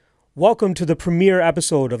Welcome to the premiere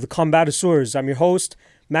episode of the Combatasaurs. I'm your host,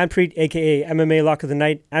 Manpreet, aka MMA Lock of the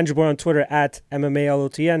Night, and your boy on Twitter at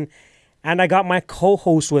MMALOTN. And I got my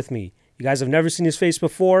co-host with me. You guys have never seen his face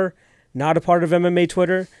before, not a part of MMA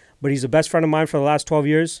Twitter, but he's the best friend of mine for the last 12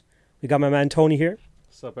 years. We got my man Tony here.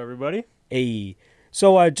 What's up, everybody? Hey.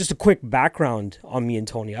 So just a quick background on me and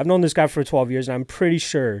Tony. I've known this guy for 12 years, and I'm pretty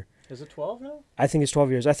sure... Is it 12 now? I think it's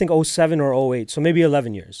 12 years. I think 07 or 08, so maybe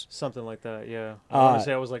 11 years. Something like that, yeah. I want to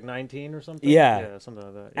say I was like 19 or something. Yeah. Something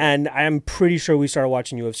like that. Yeah. And I'm pretty sure we started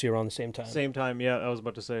watching UFC around the same time. Same time, yeah, I was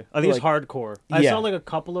about to say. I think it's hardcore. I saw like a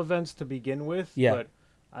couple events to begin with, but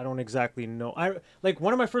I don't exactly know.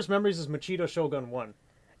 One of my first memories is Machida Shogun 1.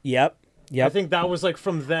 Yep. I think that was like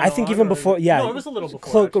from then I think even before, No, it was a little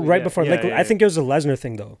before. Right before. I think it was a Lesnar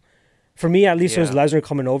thing, though. For me, at least, it was Lesnar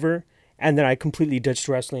coming over, and then I completely ditched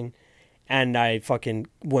wrestling. And I fucking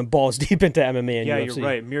went balls deep into MMA and UFC. Yeah, you're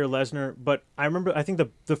right. Mir Lesnar. But I remember, I think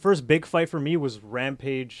the first big fight for me was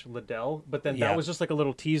Rampage Liddell. But then that was just like a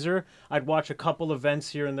little teaser. I'd watch a couple events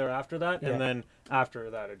here and there after that. And then after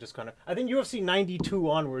that, it just kind of... I think UFC 92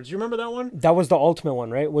 onwards. You remember that one? That was the ultimate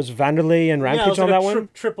one, right? Was Vanderlei and Rampage on that one?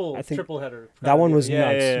 Triple header. That one was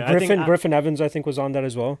nuts. Yeah. Griffin Evans, I think, was on that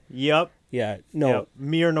as well. Yep. Yeah, no. Yeah.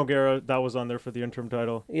 Mir Nogueira, that was on there for the interim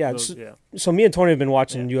title. Yeah, so me and Tony have been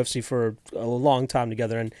watching UFC for a long time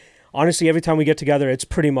together, and honestly, every time we get together, it's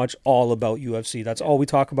pretty much all about UFC. That's all we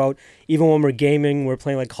talk about. Even when we're gaming, we're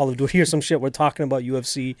playing like Call of Duty or some shit, we're talking about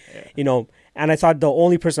UFC, and I thought the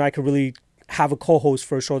only person I could really have a co-host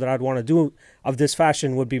for a show that I'd want to do of this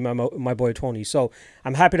fashion would be my boy Tony. So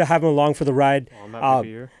I'm happy to have him along for the ride. I'm happy to be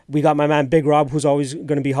here. We got my man Big Rob, who's always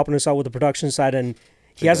going to be helping us out with the production side, and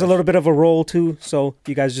he has a little bit of a role too, so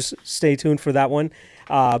you guys just stay tuned for that one.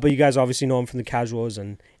 But you guys obviously know him from the casuals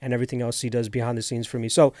and everything else he does behind the scenes for me.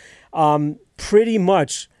 So pretty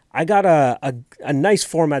much I got a nice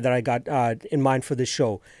format that I got in mind for this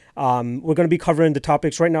show. We're going to be covering the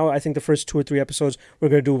topics right now. I think the first 2 or 3 episodes we're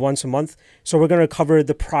going to do once a month. So we're going to cover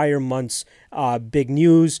the prior month's big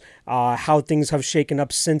news, how things have shaken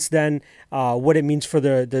up since then, what it means for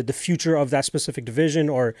the future of that specific division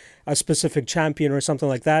or a specific champion or something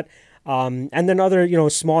like that. And then other,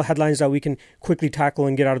 small headlines that we can quickly tackle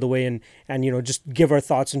and get out of the way and just give our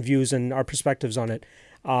thoughts and views and our perspectives on it.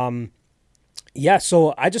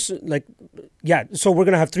 So so we're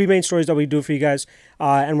going to have 3 main stories that we do for you guys,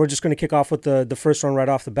 and we're just going to kick off with the first one right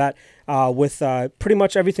off the bat with pretty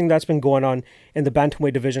much everything that's been going on in the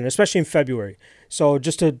bantamweight division, especially in February. So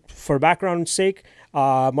just for background's sake,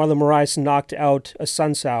 Marlon Moraes knocked out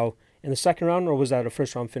Assunção in the second round, or was that a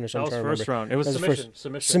first round finish? That was first round. It was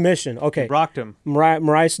submission. Okay. Rocked him.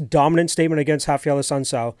 Moraes dominant statement against Rafael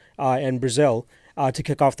Assunção in Brazil. To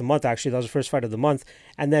kick off the month, actually. That was the first fight of the month.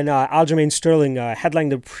 And then Aljamain Sterling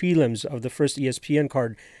headlined the prelims of the first ESPN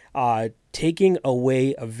card, taking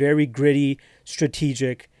away a very gritty,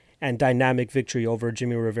 strategic, and dynamic victory over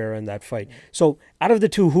Jimmy Rivera in that fight. So out of the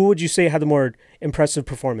two, who would you say had the more impressive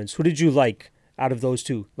performance? Who did you like out of those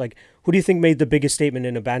two? Like, who do you think made the biggest statement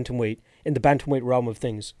in the bantamweight realm of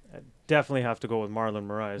things? Definitely have to go with Marlon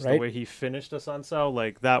Moraes. Right? The way he finished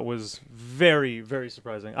Assunção, that was very, very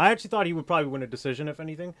surprising. I actually thought he would probably win a decision, if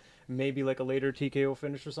anything. Maybe like a later TKO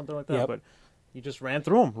finish or something like that. Yep. But he just ran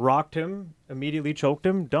through him, rocked him, immediately choked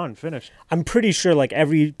him, done, finished. I'm pretty sure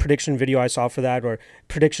every prediction video I saw for that or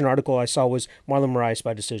prediction article I saw was Marlon Moraes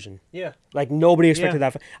by decision. Yeah. Nobody expected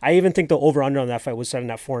that fight. I even think the over-under on that fight was set in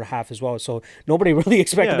at 4.5 as well. So nobody really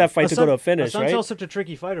expected that fight to go to a finish, right? Assunção's such a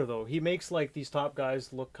tricky fighter, though. He makes these top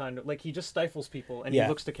guys look kind of he just stifles people and he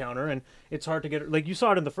looks to counter, and it's hard to get you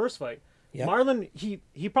saw it in the first fight. Yep. Marlon,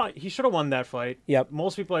 he should have won that fight. Yep.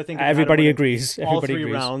 Most people, I think, everybody agrees. All 3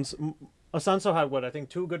 rounds. Assunção had, I think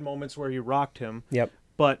 2 good moments where he rocked him. Yep.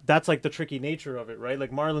 But that's the tricky nature of it, right?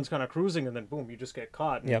 Marlon's kind of cruising and then boom, you just get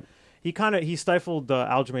caught. And yep. He stifled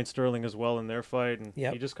Aljamain Sterling as well in their fight, and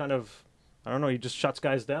he just kind of, I don't know, he just shuts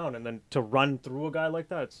guys down, and then to run through a guy like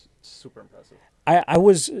that, it's super impressive. I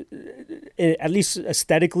was, at least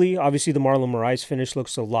aesthetically, obviously the Marlon Moraes finish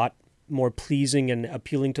looks a lot more pleasing and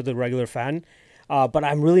appealing to the regular fan. But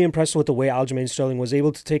I'm really impressed with the way Aljamain Sterling was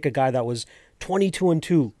able to take a guy that was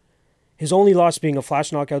 22-2. His only loss being a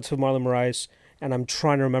flash knockout to Marlon Moraes, and I'm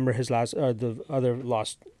trying to remember his the other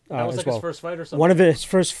loss that was as well. His first fight or something? One of his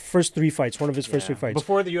first 3 fights. One of his first 3 fights.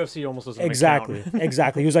 Before the UFC almost doesn't Exactly.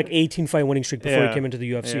 He was 18-fight winning streak before he came into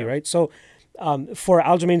the UFC, right? So for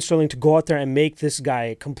Aljamain Sterling to go out there and make this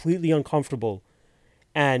guy completely uncomfortable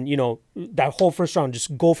and, that whole first round,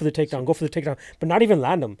 just go for the takedown, but not even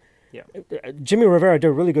land him. Yeah. Jimmy Rivera did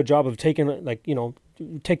a really good job of taking,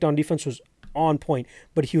 takedown defense was on point,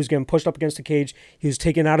 but he was getting pushed up against the cage. He was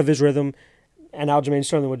taken out of his rhythm. and Aljamain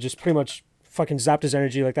Sterling would just pretty much fucking zapped his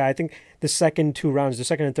energy like that. I think the second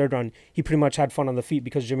and third round, he pretty much had fun on the feet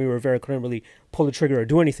because Jimmy Rivera couldn't really pull the trigger or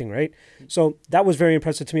do anything, right? So that was very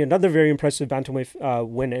impressive to me. Another very impressive bantamweight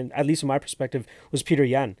win, and at least in my perspective, was Peter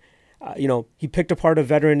Yan. He picked apart a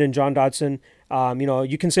veteran in John Dodson.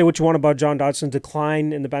 You can say what you want about John Dodson's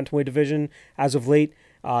decline in the bantamweight division as of late.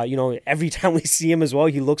 Every time we see him as well,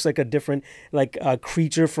 he looks like a different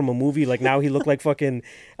creature from a movie. Like now he looked like fucking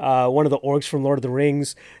one of the orcs from Lord of the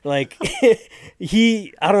Rings. Like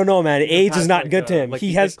I don't know, man. Age is not good to him. Like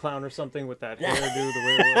he has clown or something with that hairdo, the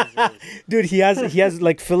way it was. Dude, he has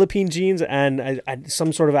like Philippine genes and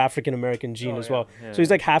some sort of African American gene as well. Yeah, so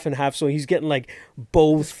he's like half and half. So he's getting like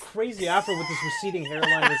both. Crazy afro with this receding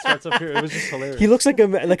hairline that starts up here. It was just hilarious. He looks like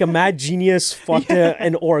a mad genius fucked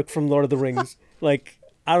an orc from Lord of the Rings. Like.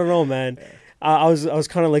 I don't know, man. I was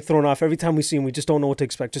kind of like thrown off. Every time we see him, we just don't know what to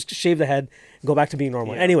expect. Just shave the head, and go back to being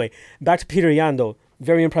normal. Yeah. Anyway, back to Peter Yan, though.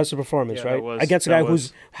 Very impressive performance, right? Against a guy who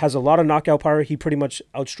has a lot of knockout power, he pretty much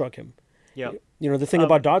outstruck him. Yeah. The thing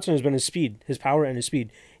about Dodson has been his speed, his power and his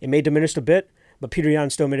speed. It may diminish a bit, but Peter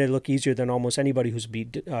Yan still made it look easier than almost anybody who's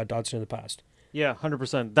beat Dodson in the past. Yeah,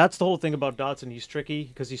 100%. That's the whole thing about Dodson. He's tricky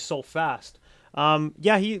because he's so fast. But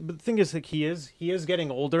the thing is, like, he is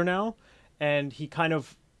getting older now, and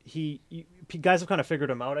guys have kind of figured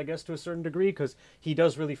him out, I guess, to a certain degree, because he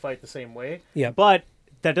does really fight the same way. Yeah. But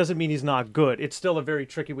that doesn't mean he's not good. It's still a very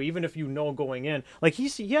tricky way, even if you know going in. Like he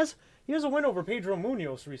has a win over Pedro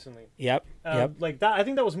Munoz recently. Yep. Like that. I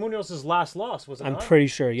think that was Munoz's last loss, was it I'm not? pretty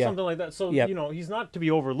sure. Yeah. Something like that. So he's not to be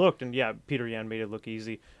overlooked. And yeah, Peter Yan made it look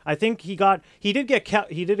easy. I think he did get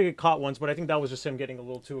caught once, but I think that was just him getting a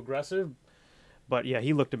little too aggressive. But yeah,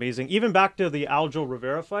 he looked amazing. Even back to the Aljo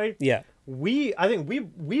Rivera fight. Yeah. I think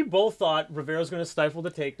we both thought Rivera's going to stifle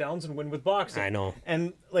the takedowns and win with boxing. I know.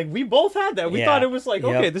 And like we both had that. We thought it was like,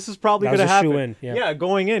 okay, this is probably going to happen. Yeah,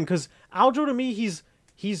 going in, because Aljo, to me,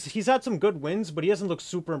 he's had some good wins, but he hasn't looked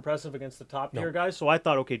super impressive against the top tier guys. So I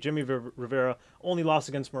thought, okay, Jimmy Rivera only lost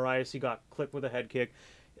against Moraes. He got clipped with a head kick.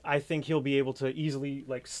 I think he'll be able to easily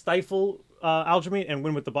stifle Aljamain and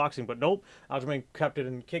win with the boxing, but nope. Aljamain kept it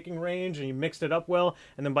in kicking range and he mixed it up well.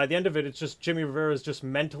 And then by the end of it, it's just Jimmy Rivera is just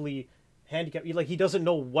mentally handicapped. He doesn't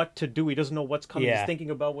know what to do. He doesn't know what's coming. He's thinking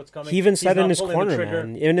about what's coming. He even said in his corner,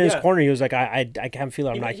 man. In his corner, he was like, I can't feel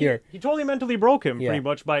it. I'm not here. He totally mentally broke him pretty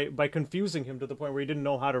much by confusing him to the point where he didn't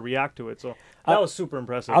know how to react to it. So that was super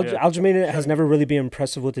impressive. Aljamain has never really been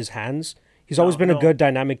impressive with his hands. He's always been a good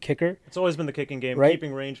dynamic kicker. It's always been the kicking game, right?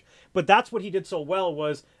 Keeping range. But that's what he did so well,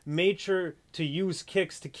 was made sure to use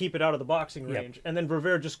kicks to keep it out of the boxing range. And then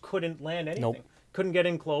Rivera just couldn't land anything. Nope. Couldn't get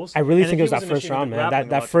in close. I really think it was that first round, man.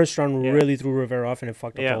 That first round really threw Rivera off and it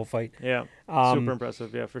fucked up the whole fight. Yeah, super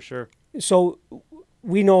impressive. Yeah, for sure. So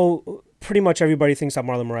we know pretty much everybody thinks that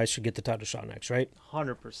Marlon Moraes should get the title shot next, right?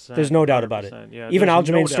 100%. There's no doubt about it. Yeah, even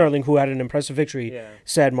Aljamain Sterling, who had an impressive victory,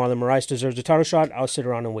 said Marlon Moraes deserves a title shot. I'll sit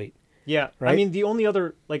around and wait. Yeah, right? I mean, the only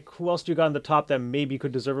other, who else do you got on the top that maybe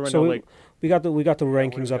could deserve it right now? We got the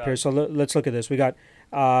rankings up here. So let's look at this. We got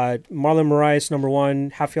Marlon Moraes number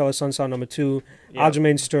 1, Rafael Assunção number 2,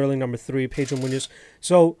 Aljamain Sterling number 3, Pedro Munoz.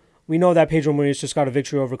 So we know that Pedro Munoz just got a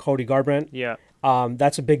victory over Cody Garbrandt. Yeah.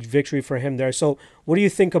 That's a big victory for him there. So what do you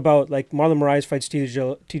think about Marlon Moraes fights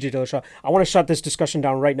TJ Dillashaw? I want to shut this discussion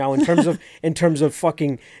down right now in terms of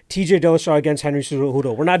fucking TJ Dillashaw against Henry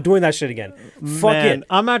Cejudo. We're not doing that shit again. Fuck it.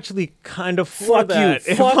 I'm actually kind of for that.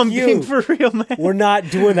 If I'm being for real, man. We're not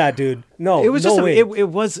doing that, dude. No, it was no just way.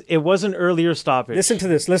 It was an earlier stoppage. Listen to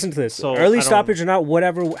this. So, early stoppage or not,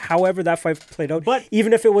 however that fight played out. But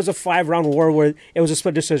even if it was a 5-round war where it was a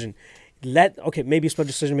split decision. Maybe a split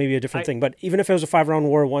decision, maybe a different thing. But even if it was a 5-round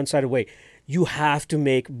war one-sided way, you have to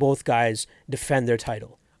make both guys defend their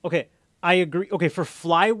title. Okay, I agree. Okay, for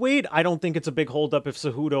flyweight, I don't think it's a big holdup if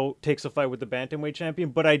Cejudo takes a fight with the bantamweight champion.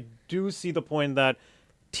 But I do see the point that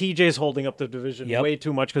TJ's holding up the division way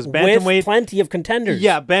too much because bantamweight, with plenty of contenders.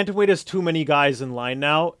 Yeah, bantamweight has too many guys in line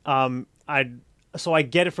now. So I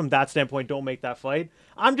get it from that standpoint. Don't make that fight.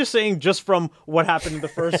 I'm just saying, just from what happened in the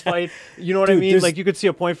first fight, you know what I mean? You could see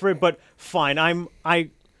a point for it, but fine.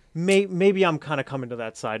 Maybe I'm kind of coming to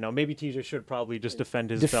that side now. Maybe TJ should probably just defend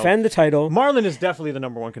his belt. Defend the title. Marlon is definitely the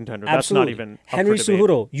number 1 contender. Absolutely. That's not even Henry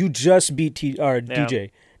Cejudo. You just beat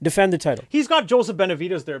DJ. Defend the title. He's got Joseph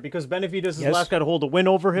Benavidez there because Benavidez is the last guy to hold a win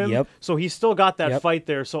over him. Yep. So he's still got that fight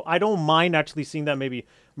there. So I don't mind actually seeing that maybe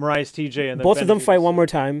Moraes, TJ, and then both of them fight one more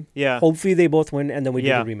time. Yeah. Hopefully they both win, and then we do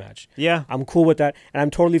the rematch. Yeah. I'm cool with that, and I'm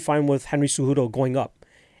totally fine with Henry Cejudo going up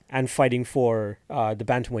and fighting for the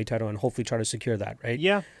bantamweight title and hopefully try to secure that, right?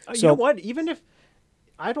 Yeah. So, you know what? Even if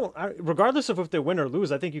regardless of if they win or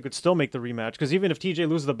lose, I think you could still make the rematch because even if TJ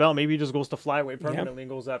loses the belt, maybe he just goes to flyweight permanently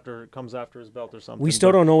and comes after his belt or something. We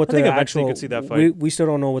still don't know what I think the eventually actual. you could see that fight. We still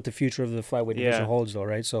don't know what the future of the flyweight division holds, though,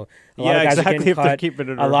 right? So a lot Yeah, of guys exactly, are if getting they're cut. keeping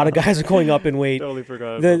it A lot of around. guys are going up in weight. Totally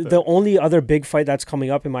forgot The about the that. only other big fight that's coming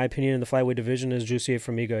up, in my opinion, in the flyweight division is Jussier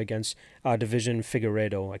Formiga against Division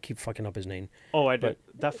Figueiredo. I keep fucking up his name. Oh, I did.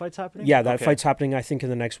 That fight's happening? Yeah, that Okay. fight's happening. I think in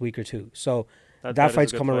the next week or two. So. That is a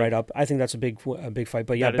fight's good coming fight. right up. I think that's a big fight.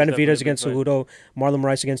 But yeah, That is definitely a Benavidez big against fight. Cejudo, Marlon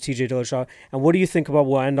Moraes against TJ Dillashaw. And what do you think about?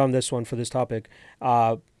 We'll end on this one for this topic.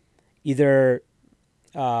 Either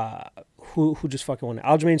who just fucking won?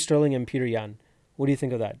 Aljamain Sterling and Peter Yan. What do you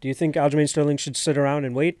think of that? Do you think Aljamain Sterling should sit around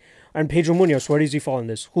and wait? And Pedro Munoz, where does he fall in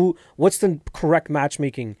this? What's the correct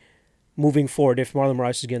matchmaking moving forward if Marlon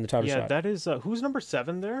Moraes is getting the title Yeah, shot? that is who's number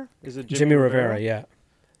 7 there? Is it Jimmy Rivera, yeah.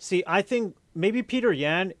 See, I think maybe Peter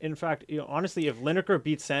Yan. In fact, honestly, if Lineker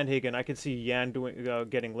beats Sandhagen, I could see Yan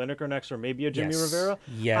getting Lineker next, or maybe a Jimmy Rivera.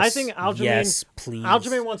 Yes. I think Aljamain. Yes, please.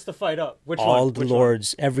 Aljamain wants to fight up. Which All one? the Which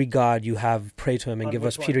lords, every god you have, pray to him and give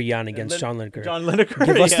us which Peter one? Yan against John Lineker. John Lineker.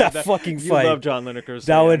 Give us Yeah, that fucking you fight. love John Lineker. So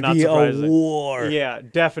That yeah, would not be surprising. a war. Yeah,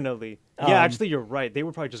 definitely. Yeah, actually, you're right. They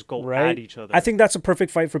would probably just go Right? at each other. I think that's a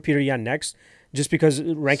perfect fight for Peter Yan next, just because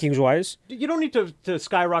rankings wise. You don't need to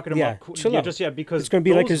skyrocket him Yeah, up. chill out. Because It's gonna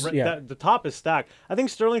be like those his- yeah. the top is stacked. I think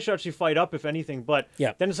Sterling should actually fight up if anything, but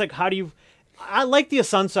Yeah. then it's like how do you? I like the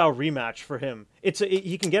Asuncao rematch for him.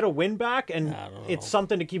 He can get a win back, and it's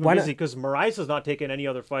something to keep him Why not- busy because Moraes has not taken any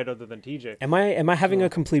other fight other than TJ. Am I having a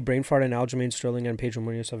complete brain fart and Aljamain Sterling and Pedro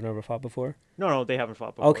Munoz have never fought before? No, they haven't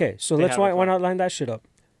fought before. Okay, so They why haven't fought. not line that shit up?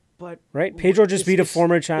 But Right? Pedro just beat a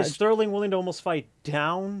former Is champ. Sterling willing to almost fight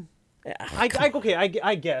down? I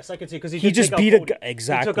guess I could see because he He did just take out beat a Cody. gu-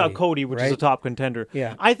 exactly, He took out Cody, which is right? a top contender.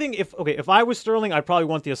 Yeah. I think if I was Sterling, I'd probably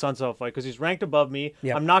want the Asuncao fight because he's ranked above me.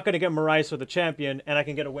 Yeah. I'm not going to get Moraes for the champion, and I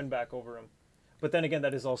can get a win back over him. But then again,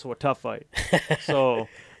 that is also a tough fight. So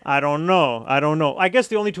I don't know. I guess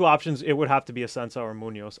the only two options it would have to be Asuncao or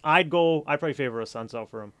Munoz. I'd probably favor Asuncao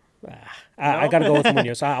for him. I got to go with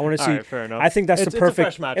Munoz. I want to All see. right, fair enough. I think that's It's the a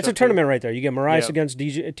perfect. fresh matchup, It's a too. tournament right there. You get Moraes Yeah. against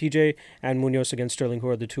TJ and Munoz against Sterling, who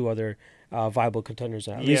are the two other viable contenders,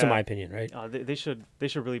 at least in Yeah. my opinion, right? They should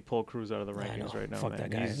really pull Cruz out of the I know. rankings right now. Fuck man. that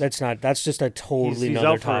guy. He's- That's just a totally he's another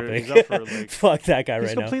out for- topic. he's out for, like- Fuck that guy He's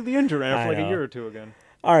right now. completely injured and I for like know. a year or two again.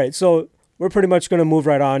 All right, so we're pretty much going to move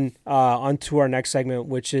right on to our next segment,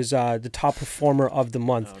 which is the top performer of the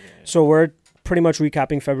month. Okay. So we're pretty much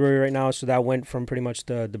recapping February right now. So that went from pretty much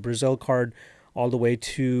the Brazil card all the way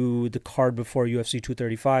to the card before UFC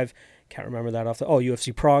 235. Can't remember that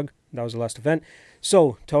UFC Prague. That was the last event.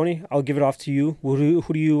 So Tony, I'll give it off to you. Who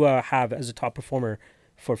do you have as a top performer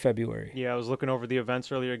for February? Yeah, I was looking over the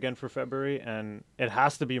events earlier again for February, and it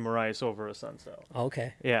has to be Moraes over Asuncao.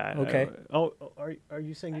 Okay. Yeah. Okay. Are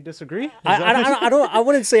you saying you disagree? Is I that- don't. I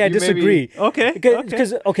wouldn't say I You maybe- disagree. Okay.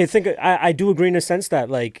 Because I do agree in a sense that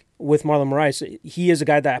like with Marlon Moraes, he is a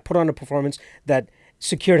guy that put on a performance that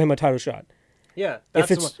secured him a title shot. Yeah. If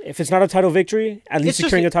it's not a title victory, at least It's just-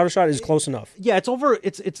 securing a title shot is close enough. Yeah, it's over.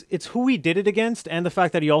 It's who he did it against, and the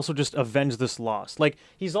fact that he also just avenged this loss. Like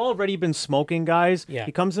he's already been smoking guys. Yeah.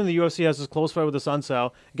 He comes in the UFC, has his close fight with the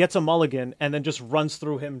Asuncao, gets a mulligan, and then just runs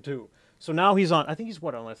through him too. So now he's on. I think he's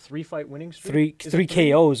on a 3-fight winning streak. Is Three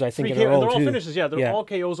it KOs, I think, in a and row they're all too. finishes. Yeah, they're all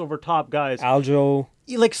KOs over top guys. Aljo.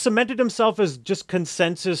 He like cemented himself as just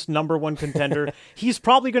consensus number one contender. He's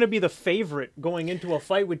probably going to be the favorite going into a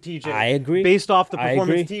fight with TJ. I agree. Based off the I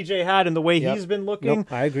performance agree. TJ had and the way Yep. he's been looking.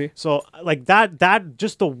 Yep, I agree. So like that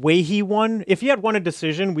just the way he won. If he had won a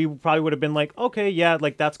decision, we probably would have been like, okay, yeah,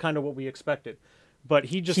 like that's kind of what we expected. But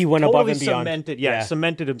he just He went totally above and beyond.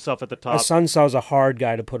 cemented himself at the top. Asuncao a hard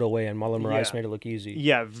guy to put away, and Marlon Moraes Yeah. made it look easy.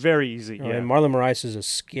 Yeah, very easy. You know, Yeah, and Marlon Moraes is a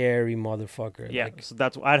scary motherfucker. yeah. Like, So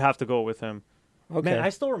that's I'd have to go with him. okay. Man, I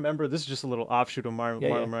still remember. This is just a little offshoot of Marlon yeah.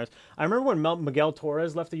 Moraes. I remember when Miguel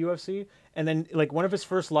Torres left the UFC, and then like one of his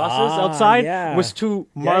first losses outside yeah. was to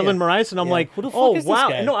Yeah, Marlon yeah. Moraes, and I'm Yeah. like, Who the fuck oh is this wow!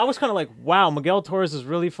 guy? No, I was kind of like, wow, Miguel Torres is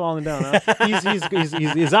really falling down. Huh?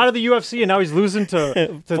 he's out of the UFC, and now he's losing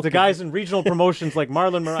to the guys in regional promotions like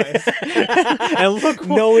Marlon Moraes. And look,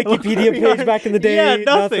 No Wikipedia page back in the day, Yeah,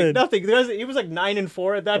 nothing. nothing. He was like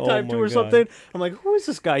 9-4 at that Oh time my too, or God. something. I'm like, who is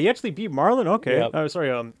this guy? He actually beat Marlon. Okay, Yep.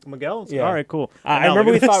 sorry, Miguel. Yeah. All right, cool. I And now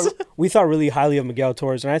remember look at this. we thought really highly of Miguel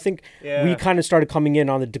Torres, and I think we Yeah. kind of started coming in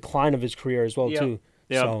on the decline of his career as well Yeah. too.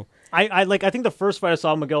 Yeah. So I think the first fight I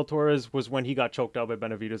saw Miguel Torres was when he got choked out by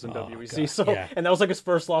Benavidez in WEC. God, So yeah. and that was like his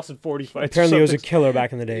first loss in 40 fights. apparently or he was a something. killer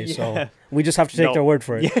back in the day. So Yeah. we just have to take No. their word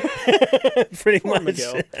for it. Pretty Poor much.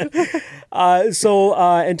 Miguel. So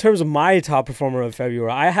in terms of my top performer of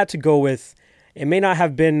February, I had to go with It may not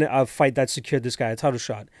have been a fight that secured this guy a title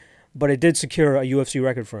shot, but it did secure a UFC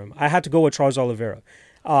record for him. I had to go with Charles Oliveira.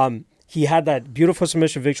 He had that beautiful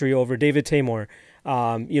submission victory over David Tamor,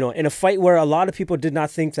 in a fight where a lot of people did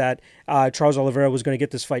not think that Charles Oliveira was going to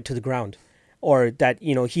get this fight to the ground, or that,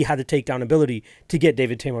 he had the takedown ability to get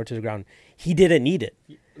David Tamor to the ground. He didn't need it.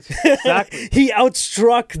 Exactly. He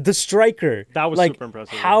outstruck the striker. That was super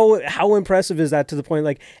impressive. How impressive is that, to the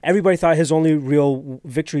point everybody thought his only real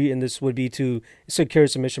victory in this would be to secure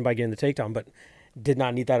submission by getting the takedown, but did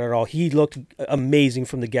not need that at all. He looked amazing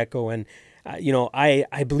from the get-go, and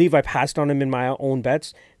I believe I passed on him in my own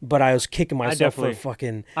bets, but I was kicking myself for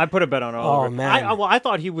fucking... I put a bet on Oliver. Oh, man. I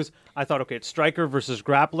thought okay, it's striker versus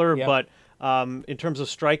grappler, Yep. but in terms of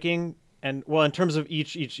striking... in terms of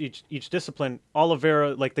each discipline,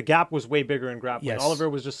 Oliveira, the gap was way bigger in grappling. Yes. Oliveira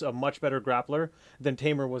was just a much better grappler than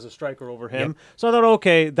Tamor was a striker over him. Yep. So I thought,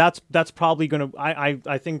 okay, that's probably gonna.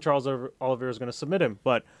 I think Charles Oliveira is gonna submit him,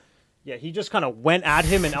 but yeah, he just kind of went at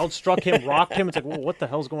him and outstruck him, rocked him. It's like, well, what the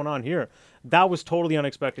hell's going on here? That was totally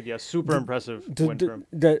unexpected. Yeah, super impressive win for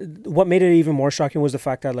him. What made it even more shocking was the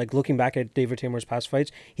fact that, looking back at David Tamor's past fights,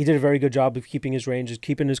 he did a very good job of keeping his range,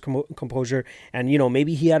 keeping his composure, and,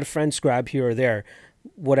 maybe he had a friend scrab here or there.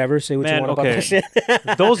 Whatever, say what you want about that shit.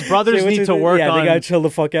 Those brothers need to work on... they gotta chill the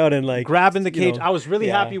fuck out and, grabbing the cage. I was really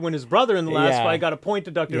happy when his brother in the last fight got a point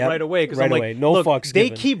deducted right away, because I'm like, no look, fucks they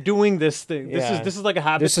given. keep doing this thing. This is like a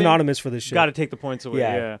habit. They're synonymous for this shit. Got to take the points away.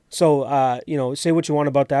 Yeah. So, say what you want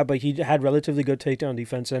about that, but he had relatively good takedown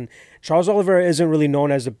defense, and Charles Oliveira isn't really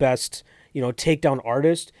known as the best, takedown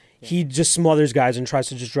artist. Yeah. He just smothers guys and tries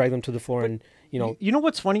to just drag them to the floor, and You know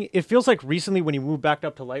what's funny? It feels like recently when he moved back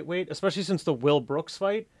up to lightweight, especially since the Will Brooks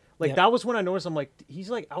fight, that was when I noticed, I'm like, he's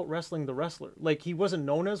out wrestling the wrestler. He wasn't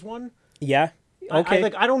known as one. Yeah.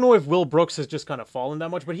 Okay. I don't know if Will Brooks has just kind of fallen that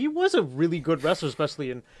much, but he was a really good wrestler, especially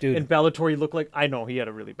in Bellator. He looked like, I know he had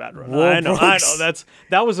a really bad run. I know.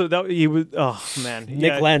 He was. Oh man,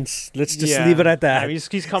 Nick Lentz. Let's just leave it at that. Yeah,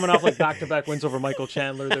 he's coming off back-to-back wins over Michael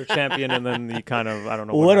Chandler, their champion, and then he kind of, I don't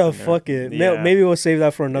know. What a fucking. Yeah. Maybe we'll save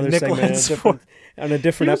that for another Nick segment. Lentz On a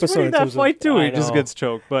different he was episode. That fight too. He just gets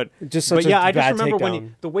choked, but I just remember takedown.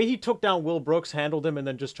 when the way he took down Will Brooks, handled him, and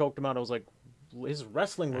then just choked him out. I was like, his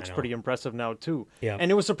wrestling looks pretty impressive now too. Yeah.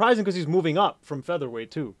 And it was surprising because he's moving up from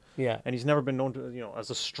featherweight too. Yeah. And he's never been known to, as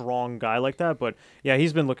a strong guy like that. But yeah,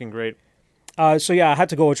 he's been looking great. I had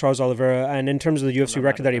to go with Charles Oliveira, and in terms of the UFC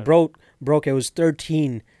record that he broke, it was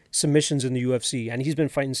 13 submissions in the UFC, and he's been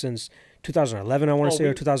fighting since 2011, I want to say,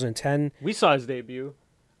 or 2010. We saw his debut.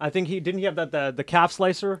 I think he have the calf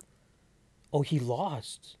slicer. Oh, he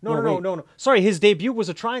lost. No. Sorry, his debut was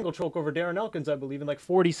a triangle choke over Darren Elkins, I believe, in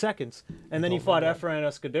 40 seconds. And then he fought Efrain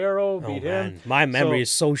Escudero, beat him. My memory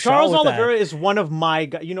is so short. Charles Oliveira is one of my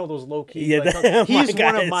guys. You know those low-key. Yeah, he's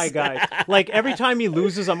one of my guys. Every time he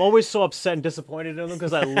loses, I'm always so upset and disappointed in him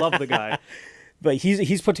because I love the guy. But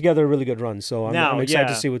he's put together a really good run, so I'm excited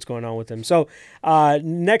to see what's going on with him. So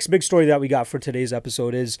next big story that we got for today's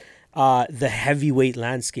episode is the heavyweight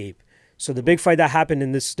landscape. So the big fight that happened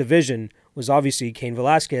in this division was obviously Cain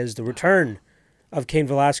Velasquez, the return of Cain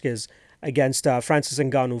Velasquez against Francis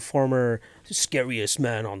Ngannou, former scariest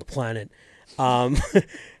man on the planet,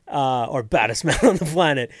 or baddest man on the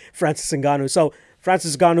planet, Francis Ngannou. So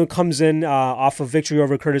Francis Ngannou comes in off a victory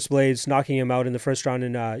over Curtis Blades, knocking him out in the first round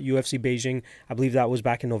in UFC Beijing. I believe that was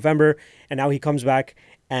back in November. And now he comes back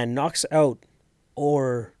and knocks out,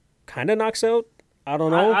 or kind of knocks out. I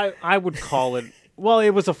don't know. I would call it. Well,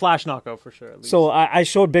 it was a flash knockout for sure. At least. So I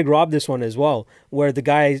showed Big Rob this one as well, where the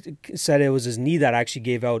guy said it was his knee that actually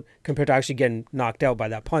gave out compared to actually getting knocked out by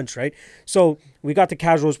that punch, right? So we got the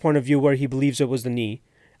casual's point of view where he believes it was the knee.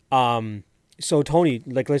 So Tony,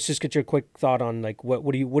 let's just get your quick thought on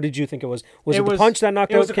what did you think it was? Was it the punch that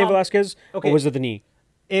knocked out Cain Velasquez, or was it the knee?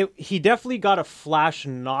 He definitely got a flash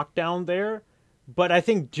knockdown there. But I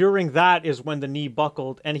think during that is when the knee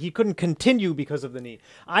buckled, and he couldn't continue because of the knee.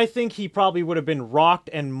 I think he probably would have been rocked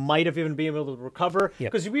and might have even been able to recover.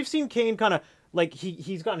 Because we've seen Cain kind of,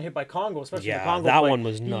 he's gotten hit by Congo, especially the Congo that fight. one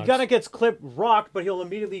was nuts. He kind of gets clipped, rocked, but he'll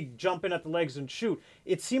immediately jump in at the legs and shoot.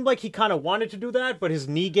 It seemed like he kind of wanted to do that, but his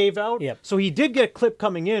knee gave out. Yep. So he did get clipped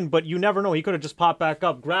coming in, but you never know. He could have just popped back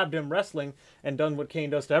up, grabbed him wrestling, and done what Cain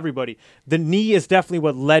does to everybody. The knee is definitely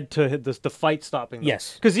what led to the fight stopping.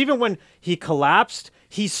 Yes. Because even when he collapsed,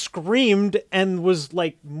 he screamed and was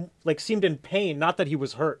seemed in pain. Not that he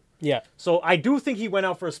was hurt. Yeah. So I do think he went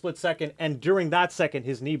out for a split second, and during that second,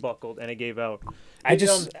 his knee buckled and it gave out.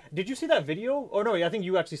 Did you see that video? Oh no, I think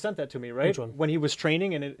you actually sent that to me, right? Which one? When he was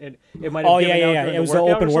training and it might have Oh given yeah, out yeah. during It was the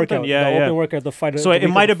workout open or workout. something? Yeah, the yeah. open workout. The fight. So the it week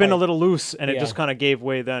of might the have been a fight. little loose, and it Yeah. just kind of gave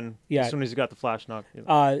way then. Yeah. As soon as he got the flash knock.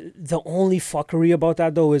 The only fuckery about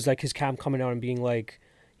that though is like his camp coming out and being like,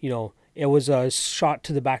 it was a shot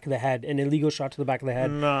to the back of the head, an illegal shot to the back of the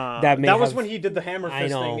head. Nah, that was when he did the hammer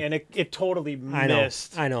fist thing, and it totally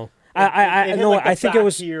missed. I know. It hit, know. like, the I think it back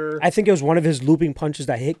was. here. I think it was one of his looping punches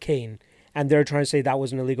that hit Kane, and they're trying to say that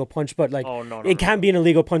was an illegal punch. But like, it can be an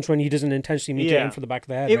illegal punch when he doesn't intentionally mean to aim for the back of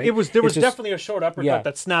the head. Right? There was definitely a short uppercut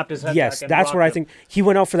that snapped his head. Yes, back that's and where I rocked him. think he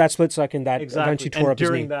went out for that split second that Exactly. eventually tore up his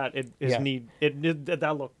knee. During that, his knee,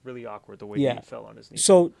 that looked really awkward the way he fell on his knee.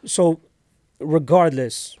 So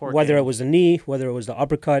regardless, Poor whether Kane. it was the knee, whether it was the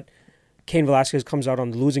uppercut, Cain Velasquez comes out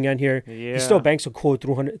on the losing end here. Yeah. He still banks a cool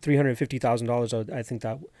 $350,000. I think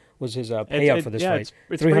that was his payout for this fight.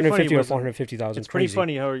 It's $350,000 or funny, $450,000. It's pretty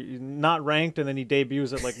funny how he's not ranked and then he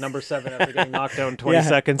debuts at like number 7 after getting knocked out in 20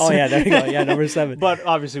 seconds. Oh yeah, there you go. Yeah, number 7. But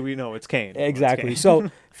obviously we know it's Kane. Exactly.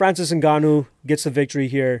 So Francis Ngannou gets the victory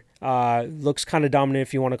here. Looks kind of dominant,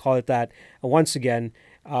 if you want to call it that. Once again,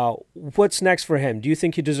 what's next for him? Do you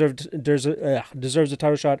think he deserves a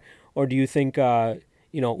title shot, or do you think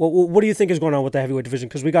what do you think is going on with the heavyweight division?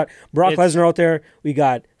 Because we got Brock Lesnar out there, we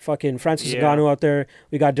got fucking Francis Ngannou out there,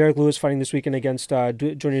 we got Derek Lewis fighting this weekend against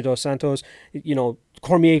Junior Dos Santos.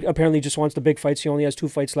 Cormier apparently just wants the big fights. He only has 2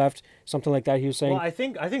 fights left, something like that. He was saying. Well, I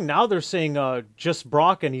think now they're saying just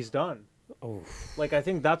Brock and he's done. Oh. Like I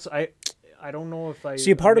think that's I don't know if I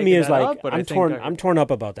see. Part of me is like up, but I'm torn. I'm torn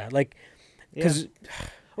up about that. Like because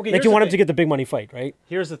okay, like you want him to get the big money fight, right?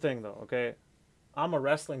 Here's the thing, though. Okay. I'm a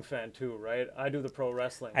wrestling fan too, right? I do the pro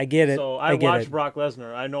wrestling. I get it. So I watch Brock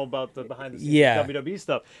Lesnar. I know about the behind the scenes WWE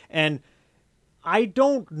stuff. And I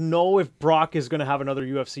don't know if Brock is going to have another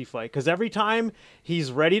UFC fight because every time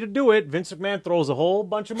he's ready to do it, Vince McMahon throws a whole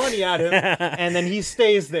bunch of money at him and then he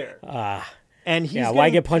stays there. And he's why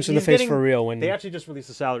get punched in the face for real when they actually just released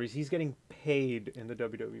the salaries? He's getting paid in the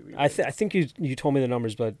WWE. I think you told me the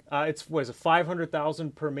numbers, but it's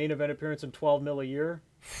 $500,000 per main event appearance and $12 million a year.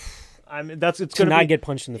 I mean, it's to not get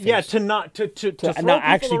punched in the face. Yeah, to not not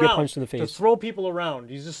actually get punched in the face. To throw people around.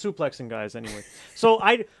 He's just suplexing guys anyway. So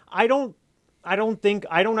I don't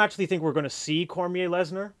actually think we're going to see Cormier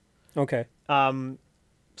Lesnar. Okay.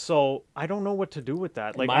 So I don't know what to do with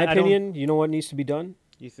that. Like, in my opinion, you know what needs to be done?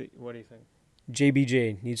 What do you think?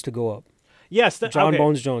 JBJ needs to go up. Yes, John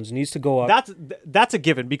Bones Jones needs to go up. That's a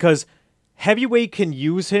given because heavyweight can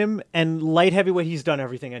use him, and light heavyweight he's done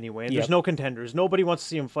everything anyway. And there's no contenders. Nobody wants to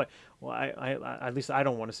see him fight. Well, I at least I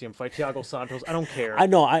don't want to see him fight Thiago Santos. I don't care. I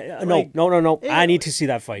know. No. I need to see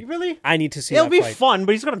that fight. Really? I need to see that fight. It'll be fun,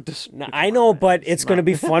 but he's gonna. I know, but it's gonna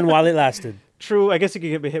be fun while it lasted. True. I guess he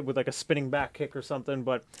could get hit with like a spinning back kick or something,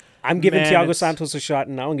 but I'm giving Thiago Santos a shot,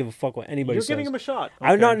 and I don't give a fuck what anybody says. You're giving him a shot.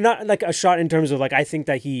 Okay. I'm not like a shot in terms of like I think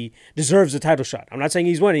that he deserves a title shot. I'm not saying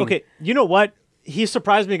he's winning. Okay, you know what? He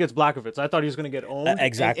surprised me against Blachowicz. I thought he was going to get owned.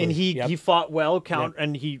 Exactly. And he fought well,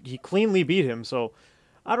 and he cleanly beat him. So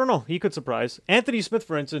I don't know. He could surprise. Anthony Smith,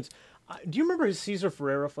 for instance. Do you remember his Cesar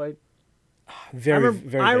Ferreira fight?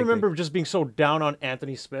 I remember just being so down on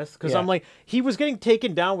Anthony Smith because I'm like, he was getting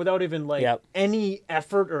taken down without even like any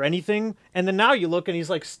effort or anything. And then now you look and he's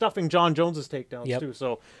like stuffing John Jones's takedowns too.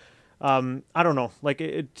 So I don't know. Like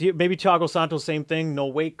maybe Thiago Santos, same thing. No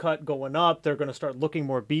weight cut going up. They're going to start looking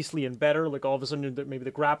more beastly and better. Like all of a sudden maybe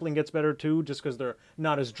the grappling gets better too just because they're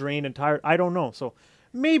not as drained and tired. I don't know. So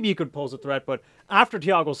maybe you could pose a threat. But after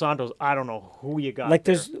Thiago Santos, I don't know who you got. Like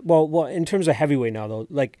there's well in terms of heavyweight now though,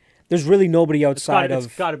 like there's really nobody outside It's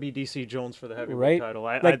got to be DC Jones for the heavyweight right? title.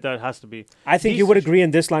 That has to be. I think you would agree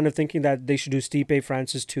in this line of thinking that they should do Stipe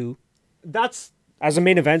Francis too. That's as a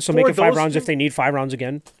main event, so make it 5 rounds if they need 5 rounds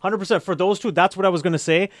again. 100% for those two. That's what I was going to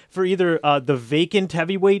say for either the vacant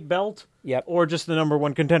heavyweight belt, or just the number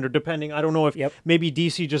 1 contender. Depending, I don't know if maybe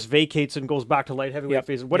DC just vacates and goes back to light heavyweight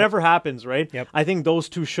phase. Whatever happens, right? I think those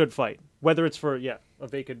two should fight, whether it's for a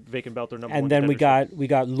vacant belt or number 1. And then we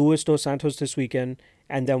got Luis Dos Santos this weekend,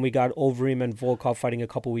 and then we got Overeem and Volkov fighting a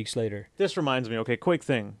couple weeks later. This reminds me, okay, quick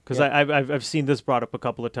thing, because I've seen this brought up a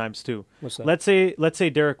couple of times too. What's that? Let's say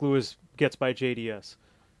Derek Lewis gets by JDS.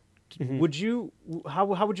 Mm-hmm. Would you how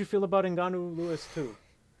would you feel about Ngannou Lewis too?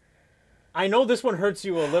 I know this one hurts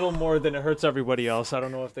you a little more than it hurts everybody else. I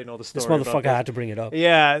don't know if they know the story. This motherfucker had to bring it up.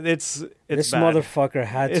 Yeah, it's this bad. Motherfucker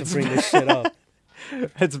had to bring this shit up.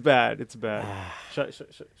 It's bad. It's bad.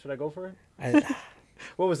 Should I go for it?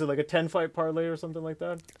 What was it, like a 10-fight parlay or something like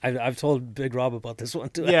that? I've told Big Rob about this one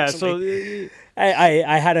too. Yeah, actually. so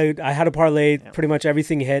I had a parlay. Yeah. Pretty much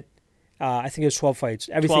everything hit. I think it was 12 fights.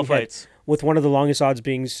 Everything 12 hit, fights. with one of the longest odds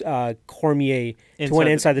being Cormier to win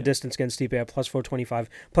inside the distance against Stipe at plus 425,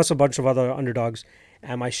 plus a bunch of other underdogs.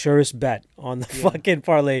 And my surest bet on the fucking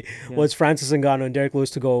parlay was Francis Ngannou and Derek Lewis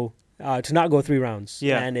to go to not go 3 rounds.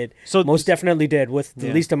 Yeah. And it most definitely did, with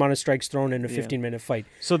the least amount of strikes thrown in a 15-minute fight.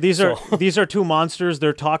 So these are two monsters.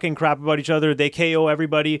 They're talking crap about each other. They KO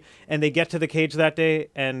everybody, and they get to the cage that day,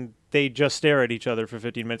 and they just stare at each other for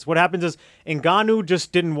 15 minutes. What happens is Ngannou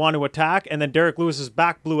just didn't want to attack, and then Derek Lewis's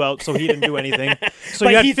back blew out, so he didn't do anything. So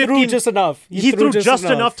but he threw just enough. He threw just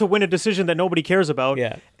enough to win a decision that nobody cares about.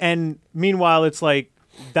 Yeah. And meanwhile, it's like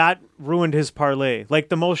that ruined his parlay. Like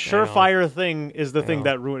the most surefire thing is the thing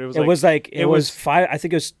that ruined it. It was five. I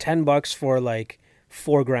think it was $10 for like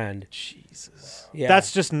 $4,000. Jesus. Yeah.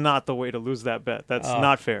 That's just not the way to lose that bet. That's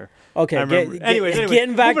not fair. Okay. Anyways,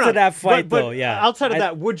 getting back to that fight, but though. Yeah. Outside of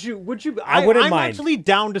that, would you? I wouldn't mind. I'm actually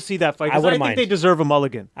down to see that fight I because I think they deserve a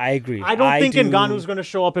mulligan. I agree. I don't think Ngannou's going to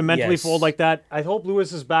show up and mentally Yes. fold like that. I hope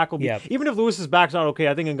Lewis's back will be. Yep. Even if Lewis's back's not okay,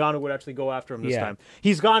 I think Ngannou would actually go after him this time.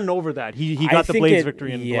 He's gotten over that. He I got the think Blades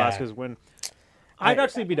victory in yeah. Velasquez win. I'd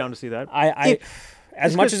actually be down to see that.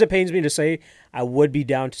 As much as it pains me to say, I would be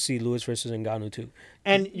down to see Lewis versus Ngannou too.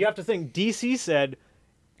 And you have to think, DC said,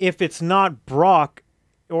 if it's not Brock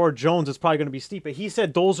or Jones, it's probably going to be Stipe. He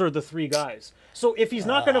said those are the 3 guys. So if he's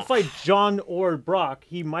not going to fight John or Brock,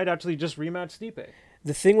 he might actually just rematch Stipe.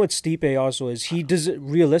 The thing with Stipe also is he does it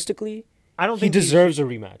realistically. I don't he think deserves a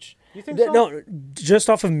rematch. You think so? No, just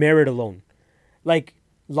off of merit alone. Like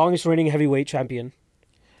longest reigning heavyweight champion,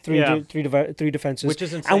 three defenses, which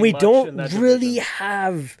isn't and we saying much don't in that really division.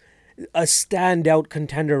 have a standout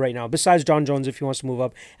contender right now, besides John Jones if he wants to move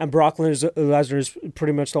up, and Brock Lesnar is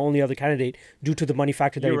pretty much the only other candidate due to the money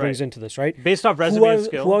factor that he brings into this, right? Based off resume and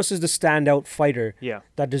skill. Who else is the standout fighter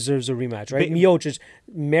that deserves a rematch, right? Miocic,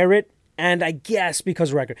 merit, and I guess because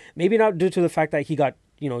of record. Maybe not due to the fact that he got,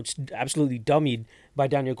 absolutely dummied by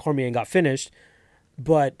Daniel Cormier and got finished,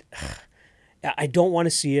 but I don't want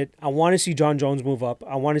to see it. I want to see John Jones move up.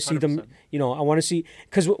 I want to see 100%. Them, I want to see,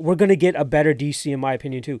 because we're going to get a better DC in my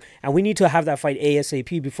opinion too. And we need to have that fight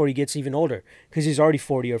ASAP before he gets even older, because he's already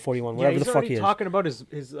 40 or 41, whatever the fuck he is. He's already talking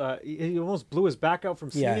about he almost blew his back out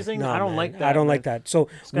from sneezing. No, I don't like that. I don't like that. So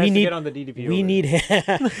we need, get on the DDP we need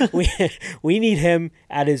him, we need him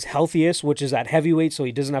at his healthiest, which is at heavyweight, so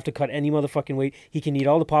he doesn't have to cut any motherfucking weight. He can eat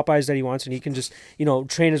all the Popeyes that he wants, and he can just,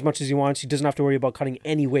 train as much as he wants. He doesn't have to worry about cutting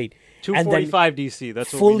any weight. 245 DC.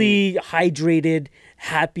 That's what fully hydrated,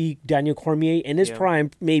 happy Daniel Cormier in his prime,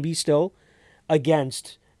 maybe still,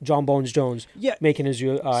 against John Bones Jones, making his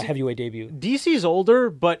heavyweight debut. DC's older,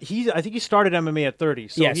 but I think he started MMA at 30,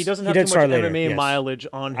 so he doesn't have too much MMA mileage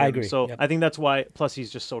on him. I agree. So I think that's why. Plus, he's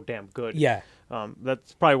just so damn good. Yeah,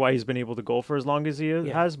 that's probably why he's been able to go for as long as he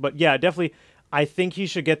has. But yeah, definitely, I think he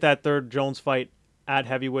should get that third Jones fight at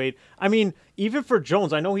heavyweight. I mean, even for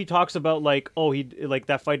Jones, I know he talks about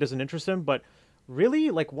that fight doesn't interest him, but really,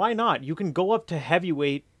 why not? You can go up to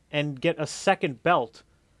heavyweight and get a second belt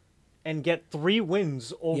and get 3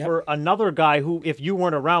 wins over another guy who, if you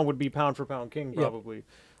weren't around, would be pound for pound king probably.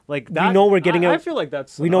 Like that, we know we're getting I feel like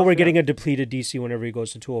that's. We know we're getting a depleted DC whenever he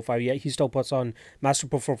goes to 205. Yet he still puts on master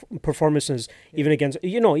performances, even against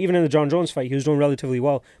even in the John Jones fight, he was doing relatively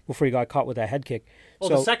well before he got caught with that head kick.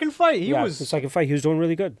 The second fight, the second fight, he was doing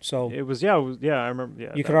really good. So it was, I remember.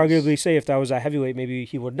 Yeah, you could arguably say if that was a heavyweight, maybe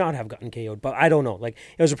he would not have gotten KO'd. But I don't know. It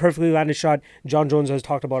was a perfectly landed shot. John Jones has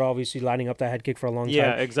talked about obviously lining up that head kick for a long time.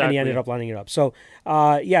 Yeah, exactly. And he ended up lining it up. So,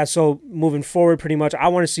 so moving forward, pretty much, I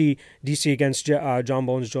want to see DC against John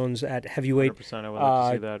Bones Jones at heavyweight. 100%, I would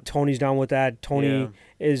like to see that. Tony's down with that. Tony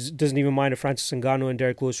doesn't even mind a Francis Ngannou and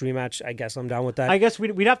Derek Lewis rematch. I guess I'm down with that. I guess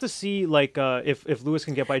we'd have to see if Lewis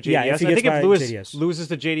can get by JDS. Yeah, I think if Lewis loses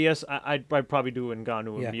to JDS, I'd probably do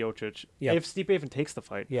Ngannou and Miocic. Yeah. If Stipe even takes the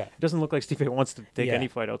fight. Yeah. It doesn't look like Stipe wants to take any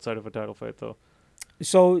fight outside of a title fight, though.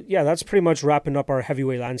 So, that's pretty much wrapping up our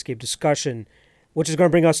heavyweight landscape discussion, which is going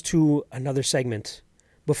to bring us to another segment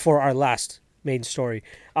before our last main story.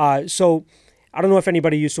 So, I don't know if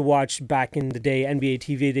anybody used to watch back in the day, NBA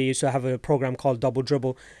TV, they used to have a program called Double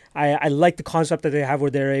Dribble. I like the concept that they have where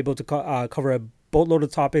they're able to cover a boatload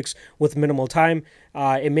of topics with minimal time.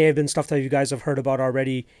 It may have been stuff that you guys have heard about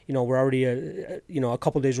already. We're already a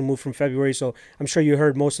couple days removed from February, so I'm sure you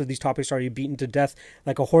heard most of these topics already beaten to death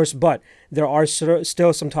like a horse, but there are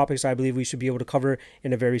still some topics I believe we should be able to cover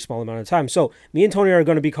in a very small amount of time. So me and Tony are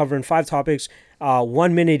going to be covering 5 topics,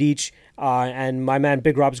 1 minute each, and my man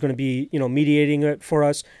Big Rob is going to be mediating it for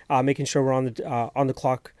us, making sure we're on the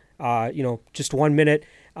clock just 1 minute,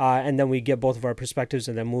 and then we get both of our perspectives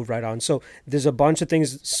and then move right on. So there's a bunch of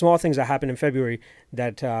things, small things that happen in February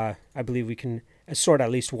that I believe we can sort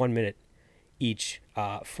at least 1 minute each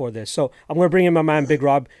for this. So I'm going to bring in my man Big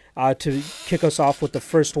Rob to kick us off with the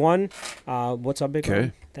first one. What's up, Big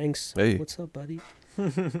Rob? Thanks. Hey. What's up, buddy?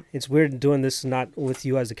 It's weird doing this not with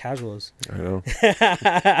you as the casuals. I know.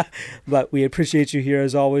 But we appreciate you here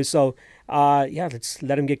as always. So let's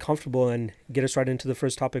let him get comfortable and get us right into the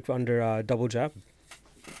first topic under Double Jab.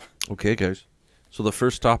 Okay, guys. So the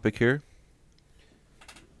first topic here,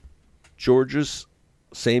 Georges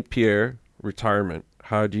St. Pierre retirement.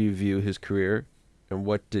 How do you view his career, and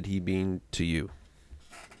what did he mean to you?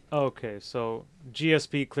 Okay, so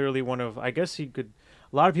GSP clearly one of, I guess he could,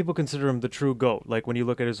 a lot of people consider him the true GOAT. Like when you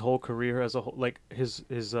look at his whole career as a whole, like his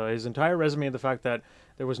entire resume, and the fact that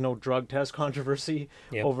there was no drug test controversy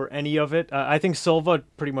over any of it. I think Silva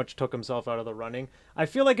pretty much took himself out of the running. I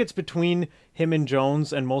feel like it's between him and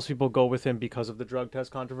Jones, and most people go with him because of the drug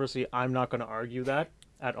test controversy. I'm not going to argue that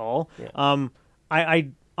at all. Yeah. I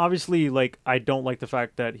obviously, like, I don't like the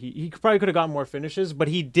fact that he probably could have gotten more finishes, but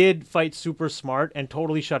he did fight super smart and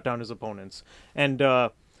totally shut down his opponents. And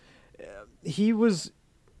he was...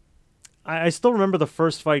 I still remember the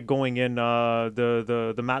first fight going in,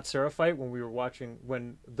 the Matt Serra fight, when we were watching,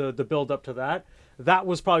 when the build up to that. That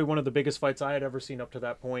was probably one of the biggest fights I had ever seen up to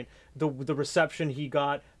that point. The reception he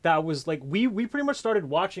got, that was like, we pretty much started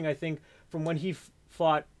watching, I think, from when he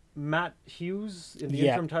fought Matt Hughes in the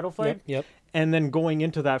interim title fight. Yep. And then going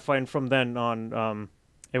into that fight, and from then on,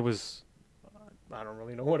 it was, I don't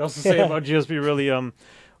really know what else to say about GSP, really. All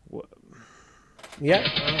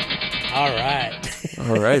right.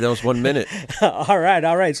 All right, that was 1 minute. All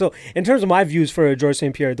right. So in terms of my views for Georges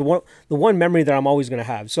St. Pierre, the one memory that I'm always going to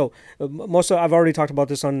have. So I've already talked about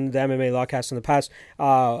this on the MMA Lawcast in the past.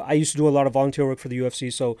 I used to do a lot of volunteer work for the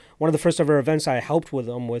UFC. So one of the first ever events I helped with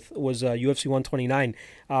him with was UFC 129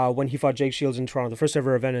 when he fought Jake Shields in Toronto. The first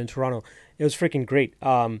ever event in Toronto. It was freaking great.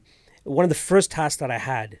 One of the first tasks that I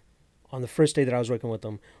had on the first day that I was working with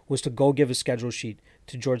him was to go give a schedule sheet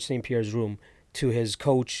to Georges St. Pierre's room, to his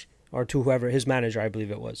coach, or to whoever, his manager, I believe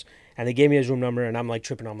it was. And they gave me his room number, and I'm like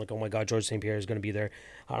tripping. I'm like, oh my God, Georges St. Pierre is going to be there.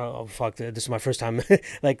 Oh, fuck, this is my first time.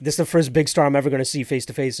 Like, this is the first big star I'm ever going to see face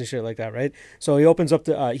to face and shit like that, right? So he opens up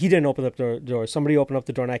he didn't open up the door. Somebody opened up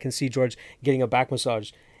the door, and I can see George getting a back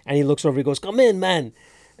massage. And he looks over, he goes, come in, man.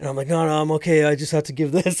 And I'm like, no, I'm okay. I just have to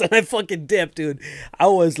give this. And I fucking dipped, dude. I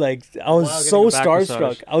was so starstruck.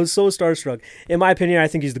 Massage. I was so starstruck. In my opinion, I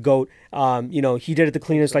think he's the GOAT. He did it the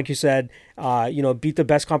cleanest, like you said. Beat the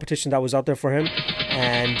best competition that was out there for him.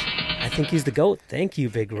 And I think he's the GOAT. Thank you,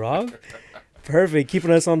 Big Rob. Perfect. Keeping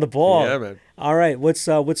us on the ball. Yeah, man. All right. What's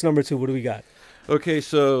number 2? What do we got? Okay,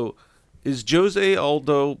 so is Jose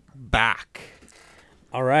Aldo back?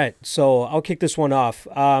 All right. So I'll kick this one off.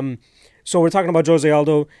 So we're talking about Jose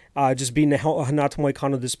Aldo just beating Renato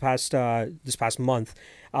Moicano this past month.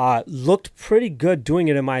 Looked pretty good doing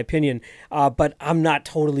it, in my opinion, but I'm not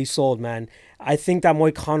totally sold, man. I think that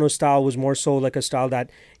Moicano style was more so like a style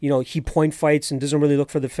that, he point fights and doesn't really look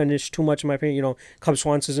for the finish too much, in my opinion. Cub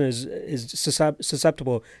Swanson is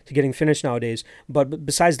susceptible to getting finished nowadays. But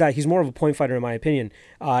besides that, he's more of a point fighter, in my opinion.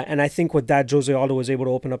 And I think with that, Jose Aldo was able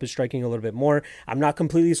to open up his striking a little bit more. I'm not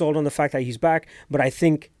completely sold on the fact that he's back, but I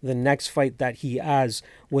think the next fight that he has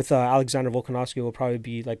with Alexander Volkanovski will probably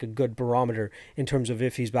be like a good barometer in terms of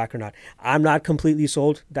if he's back or not. I'm not completely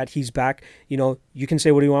sold that he's back. You can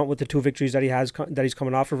say what you want with the 2 victories that he's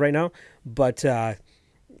coming off of right now, but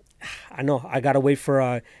I know I gotta wait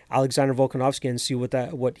for Alexander Volkanovski and see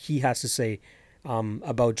what he has to say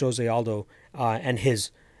about Jose Aldo and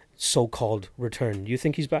his so-called return. Do you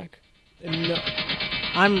think he's back? No.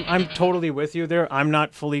 I'm totally with you there. I'm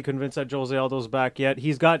not fully convinced that Jose Aldo's back yet.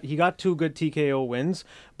 He got 2 good TKO wins,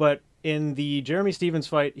 but in the Jeremy Stephens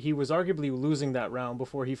fight, he was arguably losing that round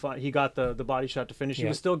before he got the body shot to finish. He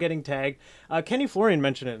was still getting tagged. Kenny Florian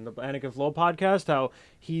mentioned it in the Anakin Flow podcast, how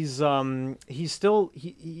he's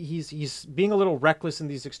being a little reckless in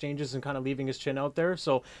these exchanges and kind of leaving his chin out there.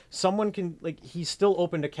 So someone can, like, he's still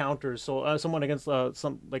open to counters. So someone against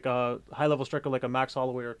some like a high level striker like a Max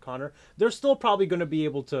Holloway or Connor, they're still probably going to be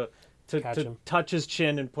able to touch his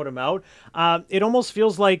chin and put him out. It almost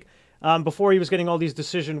feels like before he was getting all these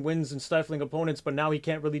decision wins and stifling opponents, but now he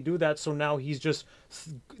can't really do that. So now he's just,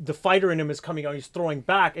 the fighter in him is coming out, he's throwing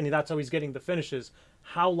back, and that's how he's getting the finishes.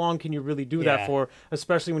 How long can you really do that for,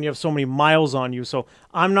 especially when you have so many miles on you? So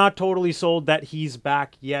I'm not totally sold that he's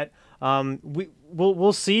back yet.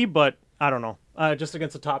 We'll see, but I don't know. Just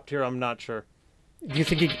against the top tier, I'm not sure. Do you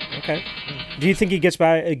think he gets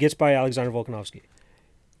by Alexander Volkanovski?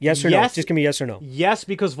 Yes or no? Just give me yes or no. Yes,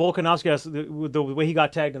 because Volkanovski, the way he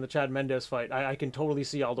got tagged in the Chad Mendes fight, I can totally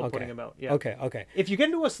see Aldo putting him out. Yeah. Okay. If you get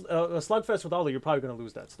into a slugfest with Aldo, you're probably going to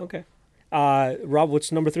lose that stuff. Okay. Rob,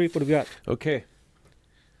 what's number 3? What have we got? Okay.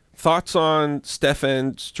 Thoughts on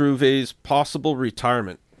Stefan Struve's possible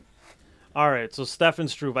retirement? All right, so Stefan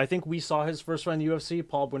Struve. I think we saw his first fight in the UFC,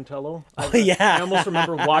 Paul Buentello. Yeah. I almost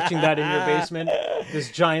remember watching that in your basement. This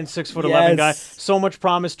giant 6'11" guy. So much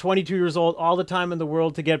promise, 22 years old, all the time in the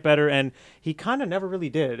world to get better, and he kind of never really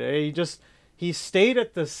did. He stayed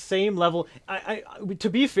at the same level. To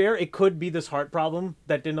be fair, it could be this heart problem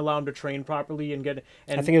that didn't allow him to train properly and get.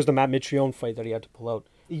 And I think it was the Matt Mitrione fight that he had to pull out.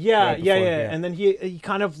 Yeah. And then he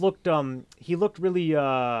kind of looked really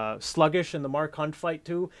sluggish in the Mark Hunt fight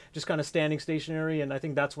too, just kind of standing stationary, and I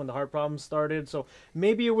think that's when the heart problems started. So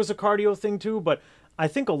maybe it was a cardio thing too, but I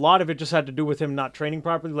think a lot of it just had to do with him not training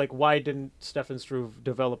properly. Like, why didn't Stefan Struve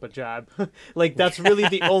develop a jab? Like, that's really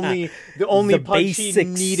the only punch he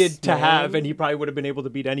needed to have, and he probably would have been able to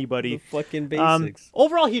beat anybody. The fucking basics.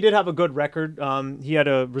 Overall, he did have a good record. He had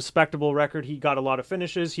a respectable record. He got a lot of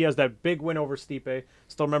finishes. He has that big win over Stipe.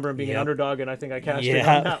 Still remember him being an underdog, and I think I cashed in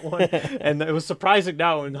on that one. And it was surprising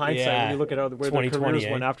now in hindsight when you look at where their careers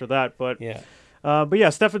went after that. But yeah,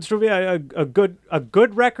 Stefan Struve, a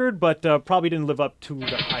good record, but probably didn't live up to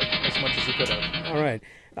the hype as much as he could have. All right.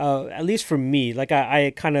 At least for me, like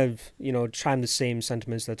I kind of, chime the same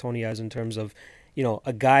sentiments that Tony has in terms of,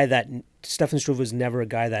 a guy that Stefan Struve was never a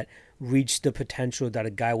guy that reached the potential that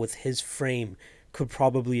a guy with his frame could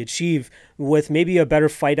probably achieve with maybe a better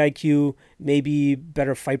fight IQ, maybe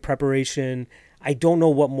better fight preparation. I don't know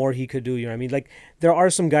what more he could do. You know what I mean? Like, there are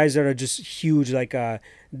some guys that are just huge, like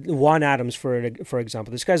Juan Adams, for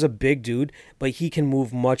example. This guy's a big dude, but he can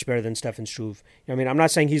move much better than Stefan Struve. You know what I mean? I'm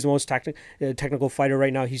not saying he's the most technical fighter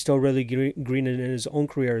right now. He's still really green in his own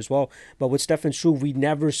career as well. But with Stefan Struve, we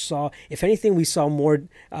never saw, if anything, we saw more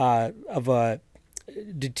of a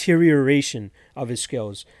deterioration of his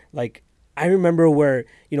skills. Like, I remember where,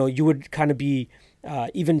 you would kind of be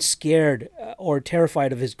even scared or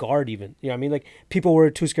terrified of his guard even. You know what I mean? Like, people were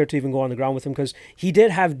too scared to even go on the ground with him because he did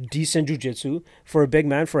have decent jiu-jitsu for a big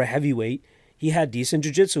man, for a heavyweight. He had decent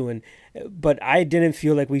jiu-jitsu, but I didn't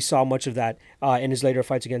feel like we saw much of that in his later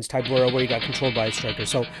fights against Tybura, where he got controlled by a striker.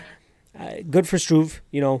 So good for Struve.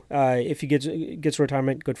 If he gets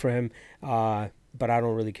retirement, good for him. But I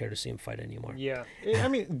don't really care to see him fight anymore. Yeah, I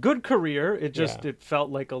mean, good career. It just it felt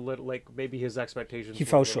like a little, like maybe his expectations. He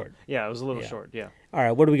fell short. Yeah, it was a little short. Yeah. All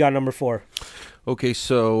right, what do we got number 4? Okay,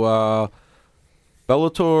 so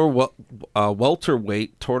Bellator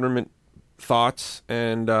welterweight tournament thoughts,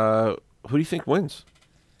 and who do you think wins?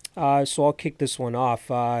 So I'll kick this one off.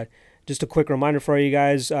 Just a quick reminder for you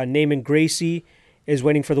guys: Naaman Gracie is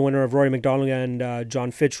waiting for the winner of Rory McDonald and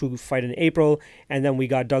John Fitch, who fight in April. And then we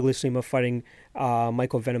got Douglas Lima fighting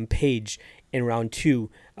Michael Venom Page in round 2.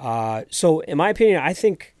 So in my opinion, I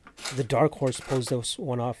think the dark horse pulls this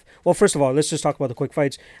one off. Well, first of all, let's just talk about the quick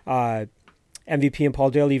fights. MVP and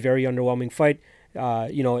Paul Daly, very underwhelming fight.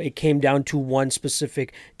 It came down to one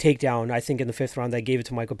specific takedown, I think in the 5th round, that gave it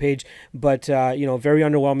to Michael Page. But, very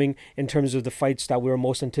underwhelming in terms of the fights that we were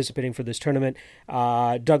most anticipating for this tournament.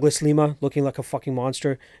 Douglas Lima looking like a fucking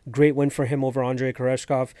monster. Great win for him over Andrei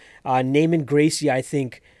Koreshkov. Naaman Gracie, I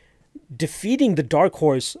think, defeating the dark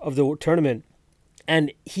horse of the tournament,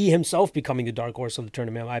 and he himself becoming the dark horse of the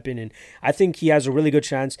tournament, in my opinion. I think he has a really good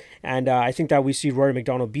chance, and I think that we see Rory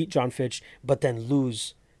McDonald beat John Fitch, but then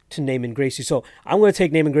lose to Naaman Gracie. So I'm going to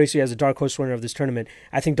take Naaman Gracie as a dark horse winner of this tournament.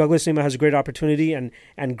 I think Douglas Lima has a great opportunity and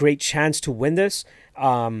great chance to win this.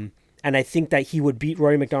 And I think that he would beat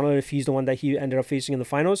Rory McDonald if he's the one that he ended up facing in the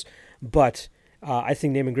finals. But I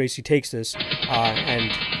think Naaman Gracie takes this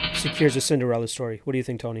and secures a Cinderella story. What do you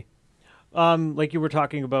think, Tony? Like you were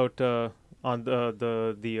talking about on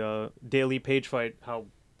the Daly Page fight, how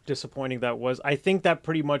disappointing that was. I think that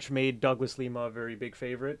pretty much made Douglas Lima a very big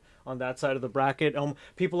favorite on that side of the bracket.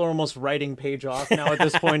 People are almost writing Page off now at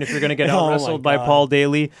this point if you're going to get out wrestled by Paul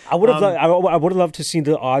Daly. I would have loved to see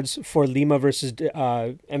the odds for Lima versus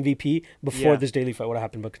MVP before this Daly fight would have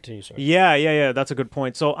happened, but continue, sorry. Yeah, that's a good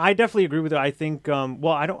point. So I definitely agree with it. I think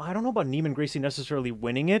I don't know about Naaman Gracie necessarily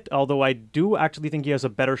winning it, although I do actually think he has a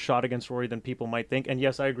better shot against Rory than people might think. And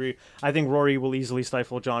yes, I agree. I think Rory will easily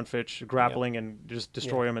stifle John Fitch grappling and just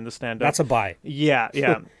destroy him in the stand-up. That's a buy. Yeah.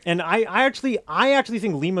 And I actually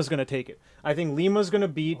think Lima's going to take it. I think Lima's going to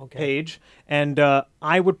beat Page, and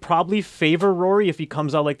I would probably favor Rory if he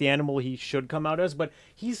comes out like the animal he should come out as, but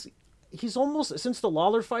he's almost, since the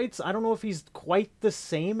Lawler fights, I don't know if he's quite the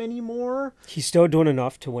same anymore. He's still doing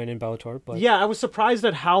enough to win in Bellator, but yeah, I was surprised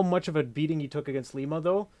at how much of a beating he took against Lima,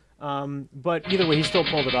 though. But either way, he still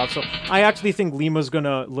pulled it off. So I actually think Lima's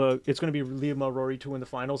gonna look. It's gonna be Lima Rory 2 in the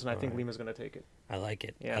finals, and I think Lima's gonna take it. I like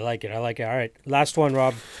it. Yeah. I like it. All right, last one,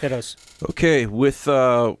 Rob. Hit us. Okay, with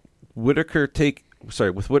Whitaker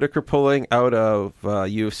pulling out of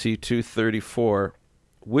UFC 234,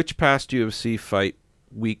 which past UFC fight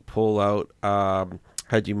week pullout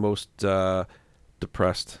had you most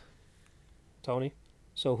depressed? Tony.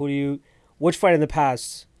 So which fight in the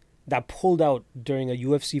past that pulled out during a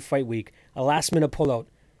UFC fight week, a last minute pullout,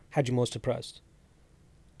 had you most depressed?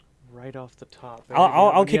 Right off the top.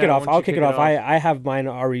 I'll kick it off. I'll kick it off. I have mine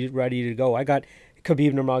already ready to go. I got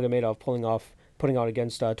Khabib Nurmagomedov putting out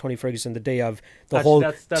against Tony Ferguson the day of the whole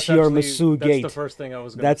Tiramisu gate. That's the first thing I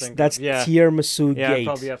was going to think. That's Tiramisu yeah, gate.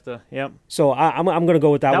 Probably have to. Yep. So I'm going to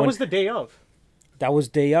go with that one. That was the day of. That was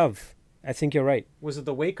day of. I think you're right. Was it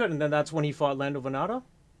the weight cut, and then that's when he fought Lando Venata?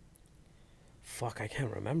 Fuck, I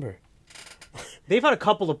can't remember. They've had a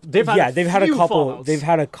couple of. They've had a couple. Fallouts. They've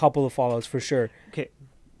had a couple of fallouts for sure. Okay.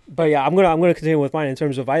 But yeah, I'm gonna continue with mine in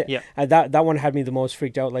terms of that one had me the most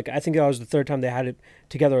freaked out. Like I think that was the third time they had it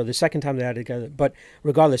together, or the second time they had it together. But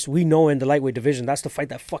regardless, we know in the lightweight division that's the fight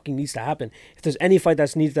that fucking needs to happen. If there's any fight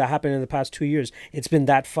that's needed to happen in the past 2 years, it's been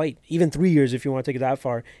that fight. Even 3 years if you want to take it that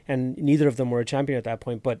far. And neither of them were a champion at that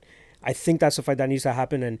point. But I think that's the fight that needs to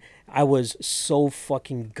happen. And I was so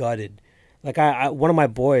fucking gutted. Like one of my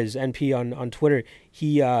boys, NP on Twitter,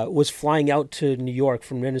 he was flying out to New York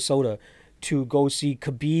from Minnesota to go see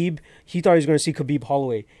Khabib. He thought he was going to see Khabib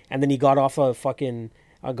Holloway, and then he got off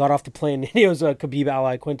the plane, and it was Khabib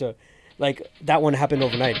Al Quinta. Like that one happened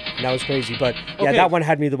overnight, and that was crazy. But yeah, that one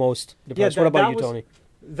had me the most depressed. What about you, Tony?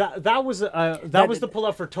 That was the pull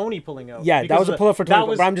up for Tony pulling out. Yeah, that was a pull up for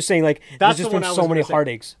Tony. But I'm just saying, like, there's just been so many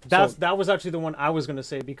heartaches. That was actually the one I was going to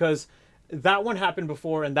say, because that one happened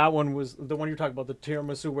before, and that one was the one you're talking about, the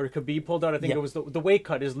tiramisu, where Khabib pulled out. I think it was the weight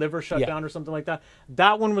cut, his liver shut down or something like that.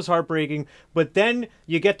 That one was heartbreaking. But then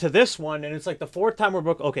you get to this one, and it's like the fourth time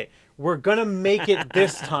we're gonna make it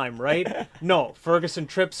this time, right? No, Ferguson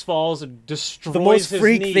trips, falls, and destroys the most his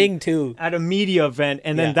freak knee thing too at a media event,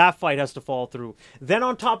 and then that fight has to fall through. Then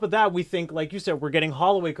on top of that, we think, like you said, we're getting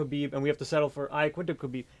Holloway Khabib, and we have to settle for Quinta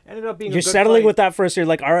Khabib. Ended up being you're a good settling fight. with that first. You're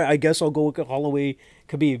like, all right, I guess I'll go with Holloway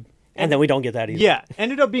Khabib. And then we don't get that either. Yeah,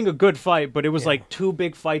 ended up being a good fight, but it was like two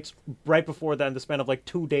big fights right before that in the span of like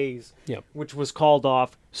 2 days, which was called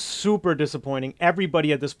off. Super disappointing.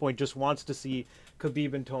 Everybody at this point just wants to see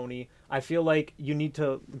Khabib and Tony. I feel like you need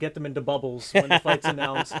to get them into bubbles when the fight's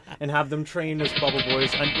announced and have them train as bubble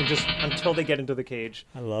boys and just until they get into the cage.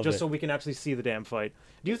 I love just it. So we can actually see the damn fight.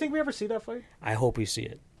 Do you think we ever see that fight? I hope we see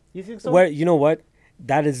it. You think so? Well, you know what?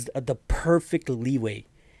 That is the perfect leeway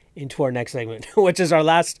into our next segment, which is our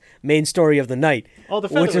last main story of the night, the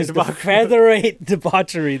featherweight the featherweight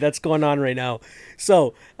debauchery that's going on right now.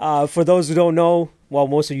 So, for those who don't know, well,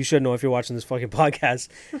 most of you should know if you're watching this fucking podcast,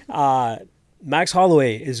 Max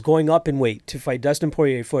Holloway is going up in weight to fight Dustin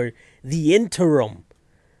Poirier for the interim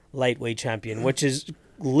lightweight champion, which is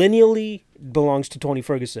lineally belongs to Tony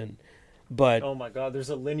Ferguson. But oh my God, there's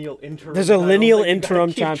a lineal interim. There's a lineal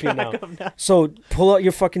interim champion now. So pull out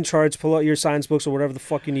your fucking charts, pull out your science books or whatever the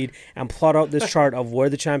fuck you need, and plot out this chart of where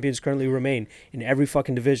the champions currently remain in every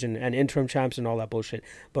fucking division and interim champs and all that bullshit.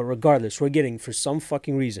 But regardless, we're getting, for some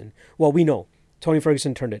fucking reason, well, we know Tony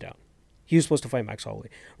Ferguson turned it down. He was supposed to fight Max Holloway.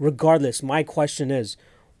 Regardless, my question is,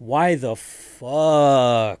 why the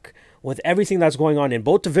fuck, with everything that's going on in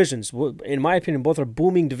both divisions, in my opinion, both are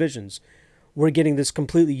booming divisions, we're getting this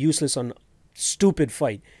completely useless on stupid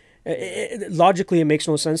fight. Logically, it makes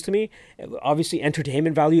no sense to me. Obviously,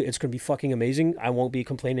 entertainment value, it's going to be fucking amazing. I won't be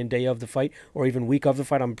complaining day of the fight or even week of the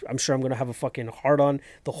fight. I'm sure I'm going to have a fucking hard on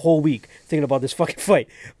the whole week thinking about this fucking fight.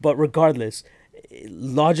 But regardless,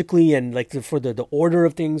 logically and like for the order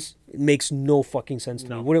of things, it makes no fucking sense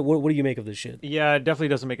to me. What do you make of this shit? Yeah, it definitely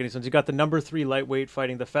doesn't make any sense. You got the number 3 lightweight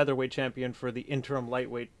fighting the featherweight champion for the interim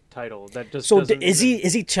lightweight title. That just is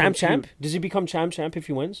he champ? Does he become champ if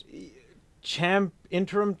he wins?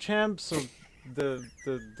 Interim champ. So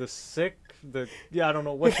the sick. I don't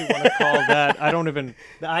know what you want to call that. I don't even.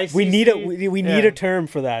 The ICC, we need a term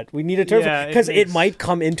for that. We need a term because it might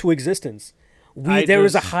come into existence. There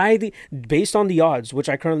was a highly, based on the odds, which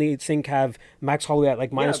I currently think have Max Holloway at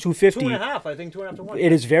like minus 250. 2.5, I think 2.5 to 1.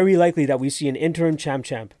 It is very likely that we see an interim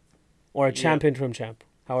champ, or a interim champ,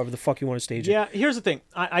 however the fuck you want to stage it. Yeah, here's the thing.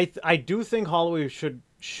 I do think Holloway should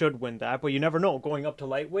win that, but you never know. Going up to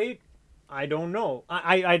lightweight, I don't know.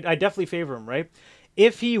 I definitely favor him, right?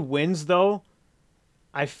 If he wins, though,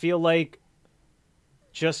 I feel like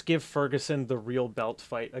just give Ferguson the real belt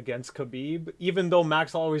fight against Khabib, even though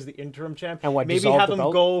Max Holloway is the interim champ. And what, maybe dissolve have the him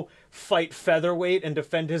belt? go fight featherweight and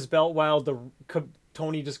defend his belt while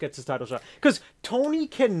Tony just gets his title shot. Because Tony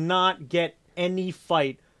cannot get any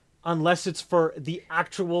fight unless it's for the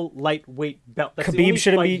actual lightweight belt. That's the only Khabib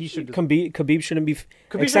shouldn't fight be. he should do. Khabib shouldn't be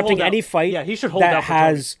should accepting hold out. any fight Yeah, he should hold that out for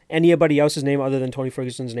has anybody else's name other than Tony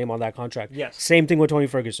Ferguson's name on that contract. Yes. Same thing with Tony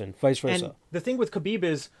Ferguson, vice versa. And the thing with Khabib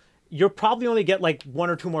is you'll probably only get like 1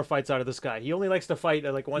 or 2 more fights out of this guy. He only likes to fight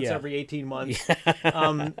like once Yeah. every 18 months.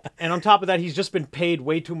 And on top of that, he's just been paid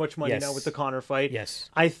way too much money Yes. now with the Conor fight. Yes.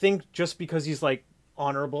 I think just because he's like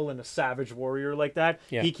honorable and a savage warrior like that,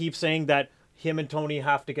 Yeah. he keeps saying that him and Tony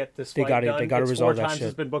have to get this They fight gotta- done. they gotta It's resolve 4 that times shit.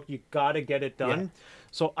 it's been booked. You got to get it done. Yeah.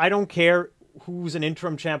 So I don't care who's an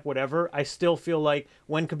interim champ, whatever. I still feel like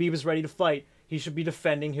when Khabib is ready to fight, he should be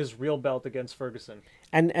defending his real belt against Ferguson.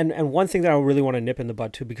 And one thing that I really want to nip in the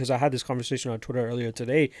bud too, because I had this conversation on Twitter earlier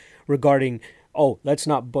today regarding, let's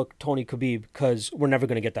not book Tony Khabib because we're never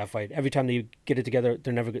going to get that fight. Every time they get it together,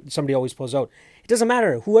 somebody always pulls out. It doesn't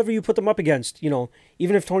matter whoever you put them up against.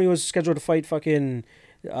 Even if Tony was scheduled to fight fucking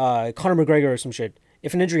Conor McGregor or some shit.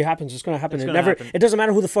 If an injury happens, it's going to happen. It's It gonna never. happen. It doesn't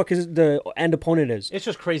matter who the fuck is the end opponent is. It's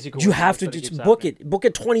just crazy. You have to coincidence that it just keeps book happening. it. Book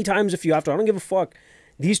it 20 times if you have to. I don't give a fuck.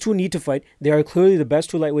 These two need to fight. They are clearly the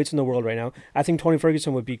best 2 lightweights in the world right now. I think Tony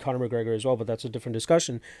Ferguson would beat Conor McGregor as well, but that's a different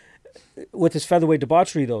discussion. With his featherweight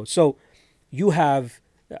debauchery, though. So you have,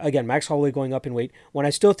 again, Max Holloway going up in weight, when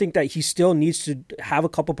I still think that he still needs to have a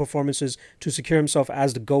couple performances to secure himself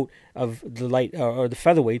as the GOAT of the light or the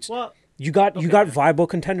featherweights. Well, you got viable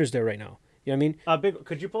contenders there right now. You know what I mean?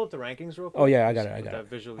 could you pull up the rankings real quick? Oh, yeah, I got it. With I got that it.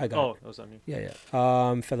 visually. I got Oh, it. that was on you. Yeah.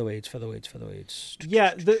 Featherweights.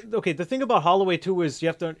 Yeah. The thing about Holloway too is he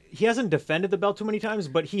hasn't defended the belt too many times,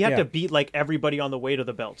 but he had Yeah. to beat like everybody on the way to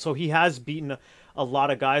the belt. So he has beaten a lot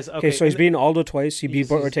of guys. Okay, so he's and beaten Aldo twice. He beat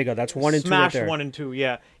he's Ortega. That's 1 and 2 right smashed there. 1 and 2.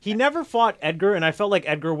 Yeah. He never fought Edgar, and I felt like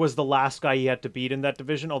Edgar was the last guy he had to beat in that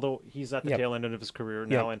division. Although he's at the Yep. tail end of his career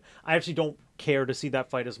now, Yep. and I actually don't care to see that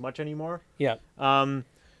fight as much anymore. Yeah.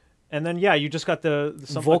 And then you just got a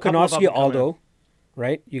couple of Volkanovski up-and-coming- Aldo,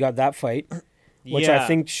 right? You got that fight, which I Yeah.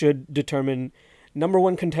 think should determine number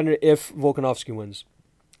 1 contender if Volkanovski wins.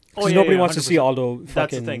 Oh, Because yeah, nobody yeah, wants to see 100%. Aldo fucking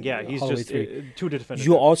That's the thing. Yeah, he's Holloway just 3. two to defend.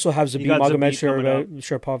 You also have You Zabit got Magomed Zabit coming up.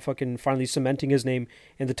 Sharapov fucking finally cementing his name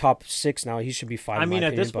in the top 6 now. He should be fine. I in mean, my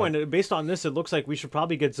at this opinion, point, based on this, it looks like we should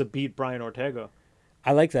probably get Zabit Brian Ortega, but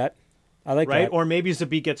I like that. I like right? that. Or maybe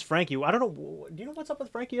Zabit gets Frankie. I don't know. Do you know what's up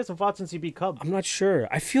with Frankie? He hasn't fought since he beat Cub. I'm not sure.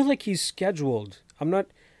 I feel like he's scheduled. I'm not.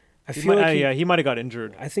 I feel like yeah, he might have got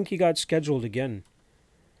injured. I think he got scheduled again.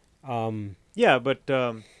 Yeah,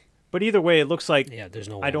 but either way, it looks like Yeah, there's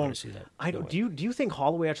no way I I'm gonna don't see that. I No don't. way. Do you think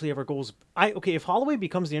Holloway actually ever goes? If Holloway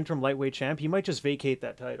becomes the interim lightweight champ, he might just vacate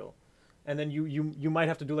that title, and then you might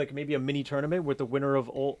have to do like maybe a mini tournament with the winner of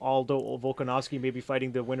Aldo Volkanovski maybe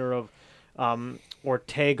fighting the winner of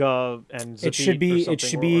Ortega and Zabit It should or be. It something,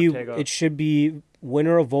 should or be. Ortega. It should be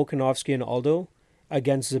winner of Volkanovski and Aldo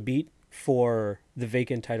against Zabit for the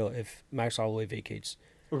vacant title if Max Holloway vacates.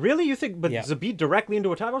 Really, you think? But Yeah. Zabit directly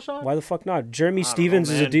into a title shot? Why the fuck not? Jeremy don't know, Stevens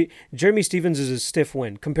is man. Jeremy Stevens is a stiff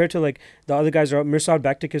win compared to like the other guys. Are Mirsad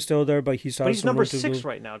Bektik is still there, but he's But he's some number room to 6 move.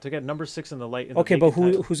 right now to get number 6 in the light. In the Okay, but vacant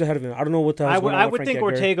title. who's ahead of him? I don't know what the hell's I going would on with think Frankie Edgar.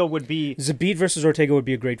 Ortega would be. Zabit versus Ortega would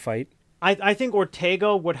be a great fight. I think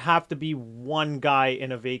Ortega would have to be one guy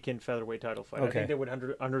in a vacant featherweight title fight. I Okay. think they would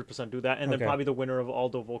 100% do that, and then Okay. probably the winner of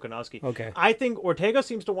Aldo Volkanovski. Okay. I think Ortega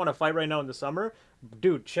seems to want to fight right now in the summer.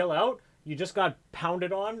 Dude, chill out. You just got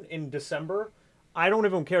pounded on in December. I don't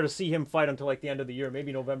even care to see him fight until like the end of the year,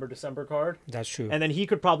 maybe November, December card. That's true. And then he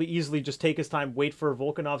could probably easily just take his time, wait for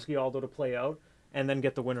Volkanovski Aldo to play out, and then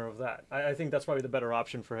get the winner of that. I think that's probably the better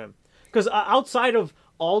option for him. Because outside of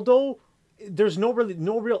Aldo, there's no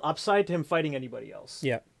real upside to him fighting anybody else.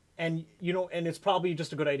 Yeah. And and it's probably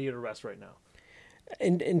just a good idea to rest right now.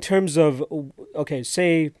 In terms of okay,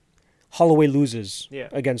 say Holloway loses Yeah.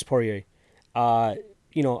 against Poirier.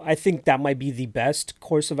 I think that might be the best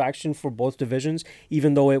course of action for both divisions,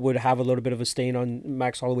 even though it would have a little bit of a stain on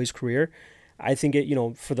Max Holloway's career. I think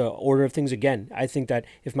for the order of things, again, I think that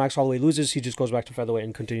if Max Holloway loses, he just goes back to featherweight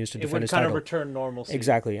and continues to It defend would his kind title. of return normalcy.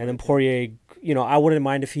 Exactly. And then Poirier, I wouldn't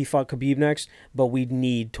mind if he fought Khabib next, but we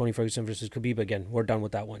need Tony Ferguson versus Khabib again. We're done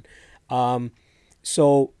with that one.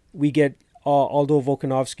 So we get Aldo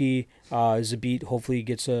Volkanovski, Zabit hopefully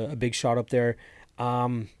gets a big shot up there.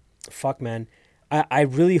 Fuck, man. I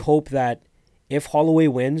really hope that if Holloway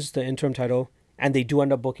wins the interim title and they do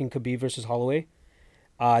end up booking Khabib versus Holloway,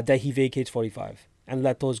 that he vacates 45. and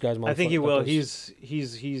let those guys. I think he will. He's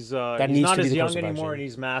not as young anymore, and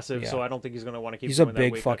he's massive. So I don't think he's going to want to keep. He's a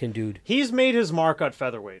big fucking dude. He's made his mark at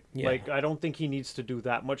featherweight. Yeah. Like I don't think he needs to do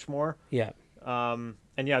that much more. Yeah.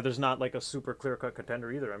 And yeah, there's not like a super clear-cut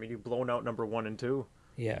contender either. I mean, you've blown out number 1 and 2.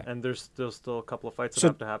 Yeah. And there's still a couple of fights that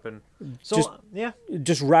have to happen. So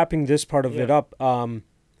just wrapping this part of it up.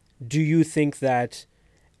 Do you think that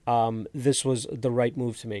this was the right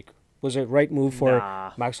move to make? Was it right move for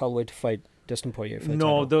Max Holloway to fight Dustin Poirier?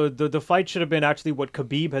 No, the fight should have been actually what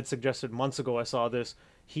Khabib had suggested months ago. I saw this.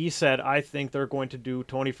 He said, I think they're going to do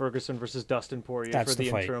Tony Ferguson versus Dustin Poirier for the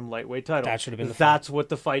interim lightweight title. That should have been the That's what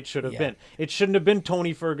the fight should have been. It shouldn't have been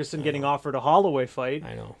Tony Ferguson getting offered a Holloway fight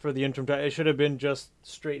for the interim title. It should have been just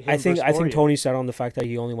straight him I think Tony said on the fact that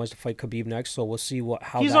he only wants to fight Khabib next, so we'll see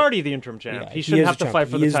how he's already the interim champ. He shouldn't have to fight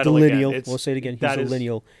for the title again. We'll say it again. He's the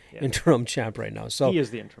lineal interim champ right now. So he is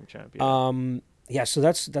the interim champ. So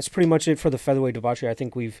that's pretty much it for the featherweight debauchery. I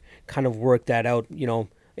think we've kind of worked that out. You know,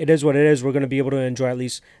 it is what it is. We're going to be able to enjoy at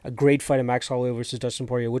least a great fight of Max Holloway versus Dustin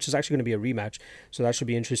Poirier, which is actually going to be a rematch. So that should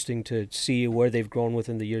be interesting to see where they've grown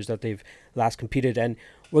within the years that they've last competed. And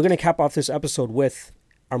we're going to cap off this episode with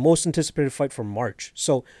our most anticipated fight for March.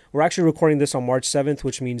 So we're actually recording this on March 7th,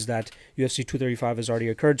 which means that UFC 235 has already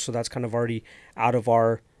occurred. So that's kind of already out of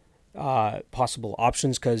our possible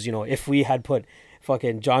options, because, you know, if we had put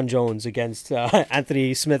fucking John Jones against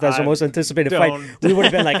Anthony Smith as the most anticipated fight, we would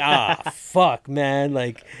have been like, fuck, man.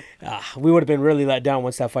 Like, we would have been really let down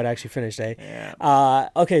once that fight actually finished, eh? Yeah.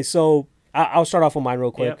 Okay, so I'll start off with mine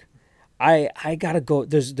real quick. Yep. I gotta go.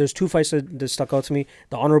 There's 2 fights that stuck out to me.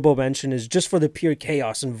 The honorable mention is just for the pure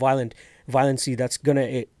chaos and violency that's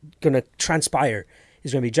gonna transpire.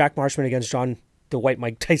 Is gonna be Jack Marshman against John the White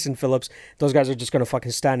Mike Tyson Phillips. Those guys are just gonna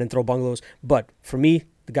fucking stand and throw bungalows. But for me,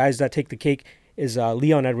 the guys that take the cake is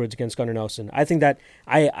Leon Edwards against Gunnar Nelson. I think that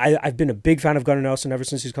I've been a big fan of Gunnar Nelson ever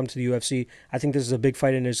since he's come to the UFC. I think this is a big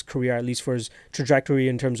fight in his career, at least for his trajectory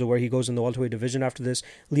in terms of where he goes in the welterweight division after this.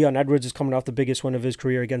 Leon Edwards is coming off the biggest win of his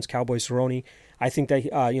career against Cowboy Cerrone. I think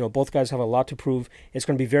that both guys have a lot to prove. It's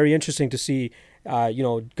going to be very interesting to see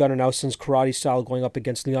Gunnar Nelson's karate style going up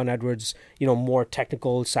against Leon Edwards, more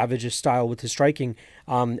technical, savage style with his striking.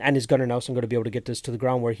 And is Gunnar Nelson going to be able to get this to the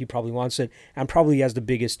ground where he probably wants it, and probably has the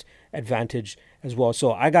biggest advantage as well.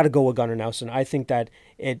 So I got to go with Gunnar Nelson. I think that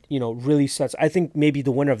it, really sets. I think maybe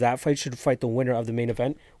the winner of that fight should fight the winner of the main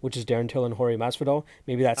event, which is Darren Till and Jorge Masvidal.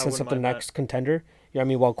 Maybe that sets up the next contender. You know what I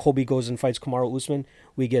mean? While Colby goes and fights Kamaru Usman,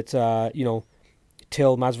 we get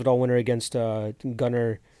Till Masvidal winner against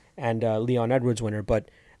Gunnar and Leon Edwards winner. But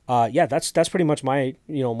that's pretty much my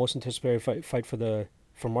most anticipated fight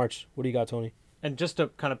for March. What do you got, Tony? And just to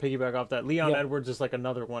kind of piggyback off that, Leon Edwards is like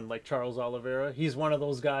another one, like Charles Oliveira. He's one of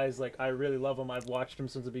those guys, like, I really love him. I've watched him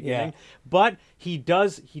since the beginning. Yeah. But he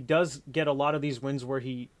does get a lot of these wins where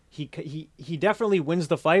he definitely wins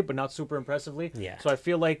the fight, but not super impressively. Yeah. So I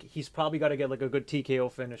feel like he's probably got to get like a good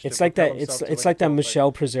TKO finish. It's like that. It's like that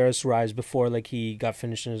Michel Prazeres rise before, like, he got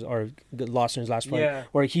finished or lost in his last fight,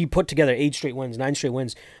 where he put together 8 straight wins, 9 straight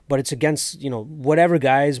wins, but it's against whatever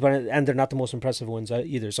guys, and they're not the most impressive wins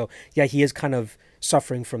either. So yeah, he is kind of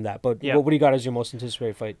suffering from that. But what do you got as your most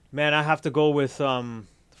anticipated fight? Man, I have to go with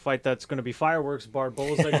fight that's going to be fireworks,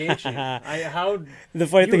 Barboza Gaethje. The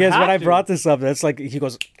funny thing is, when I brought this up, that's like, he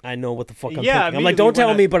goes, I know what the fuck I'm thinking. I'm like, don't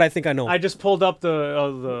tell me, but I think I know. I just pulled up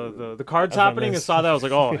the cards happening and saw that. I was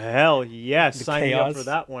like, oh, hell yes, sign me up for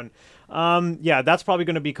that one. That's probably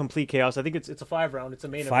going to be complete chaos. I think it's a 5-round. It's a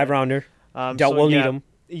main 5-rounder. Dealt will need him.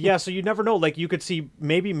 Yeah, so you never know. Like, you could see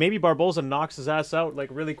maybe Barboza knocks his ass out like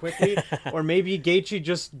really quickly, or maybe Gaethje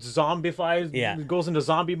just zombifies, goes into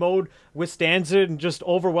zombie mode, withstands it, and just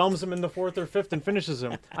overwhelms him in the 4th or 5th and finishes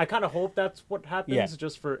him. I kind of hope that's what happens,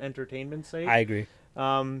 just for entertainment's sake. I agree.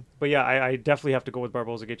 But yeah, I definitely have to go with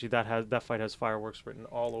Barboza Gaethje. That fight has fireworks written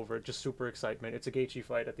all over it. Just super excitement. It's a Gaethje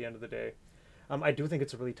fight at the end of the day. I do think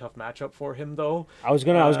it's a really tough matchup for him, though. I was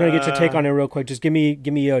gonna get your take on it real quick. Just give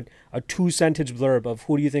me a 2-sentence blurb of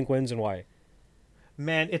who do you think wins and why.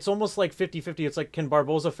 Man, it's almost like 50-50. It's like, can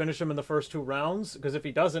Barboza finish him in the first 2 rounds? Because if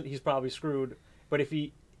he doesn't, he's probably screwed. But if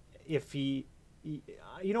he, you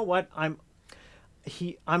know what? I'm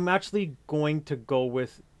actually going to go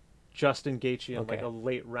with Justin Gaethje in like a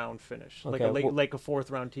late round finish, like a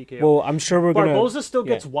 4th round TKO. Well, I'm sure Barboza still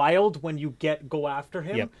gets wild when you go after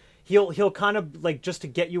him. Yep. He'll kind of, like, just to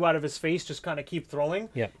get you out of his face, just kind of keep throwing.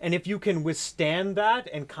 Yeah. And if you can withstand that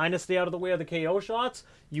and kind of stay out of the way of the KO shots,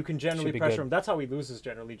 you can generally pressure him. That's how he loses,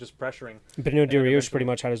 generally, just pressuring. Benito Dariush pretty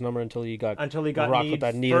much had his number until he got rocked with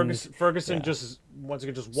that knee. Ferguson just once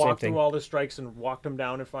again just walked through all the strikes and walked him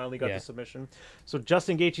down and finally got the submission. So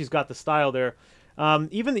Justin Gaethje's got the style there.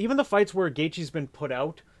 Even the fights where Gaethje's been put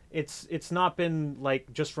out, it's not been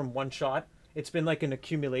like just from one shot. It's been like an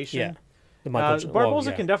accumulation. Yeah. The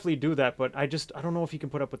Barboza can definitely do that, but I don't know if he can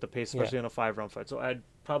put up with the pace, especially in a 5-round fight. So I'd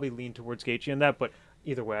probably lean towards Gaethje in that. But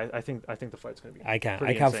either way, I think the fight's gonna be. I can't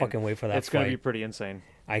insane. fucking wait for that. It's gonna be pretty insane.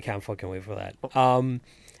 I can't fucking wait for that.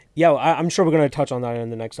 Yeah, I'm sure we're gonna touch on that in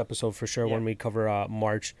the next episode for sure when we cover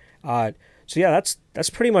March. So yeah, that's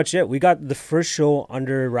pretty much it. We got the first show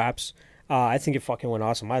under wraps. I think it fucking went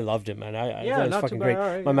awesome. I loved it, man. I thought it was fucking great.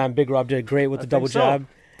 Right, My man Big Rob did great with the double jab.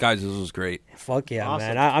 Guys, this was great. Fuck yeah,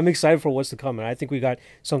 awesome. Man. I'm excited for what's to come, and I think we got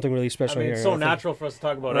something really special here. It's so natural for us to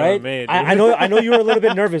talk about right? MMA. I know you were a little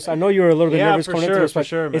bit nervous. I know you were a little bit nervous coming into this,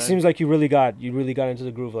 but man. It seems like you really got into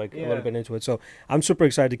the groove, like a little bit into it. So I'm super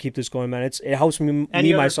excited to keep this going, man. It helps me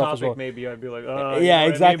myself as well. Maybe I'd be like, yeah,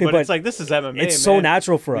 exactly. But it's like this is MMA. It's so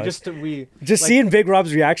natural for us. Just seeing Big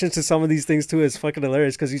Rob's reactions to some of these things too is fucking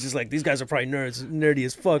hilarious because he's just like, these guys are probably nerdy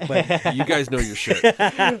as fuck, but you guys know your shit.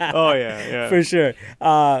 Oh yeah, for sure.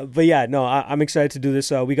 But yeah, no. I'm excited to do this.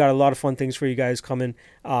 We got a lot of fun things for you guys coming.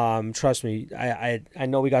 Trust me, I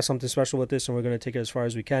know we got something special with this, and we're going to take it as far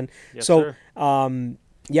as we can. Yes, so, sir.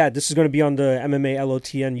 Yeah, this is going to be on the MMA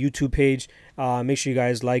LOTN YouTube page. Make sure you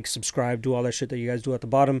guys like, subscribe, do all that shit that you guys do at the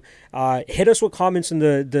bottom. Hit us with comments in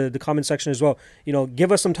the comment section as well. You know,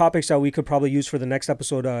 give us some topics that we could probably use for the next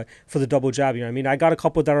episode for the double jab. You know what I mean? I got a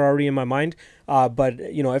couple that are already in my mind.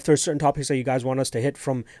 But, you know, if there's certain topics that you guys want us to hit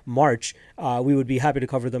from March, we would be happy to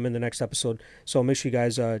cover them in the next episode. So make sure you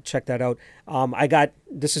guys check that out.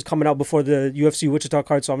 This is coming out before the UFC Wichita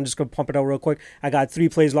card, so I'm just going to pump it out real quick. I got 3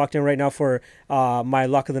 plays locked in right now for my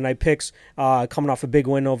Lock of the Night picks. Coming off a big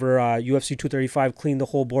win over UFC 235, cleaned the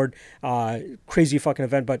whole board. Crazy fucking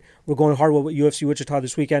event, but we're going hard with UFC Wichita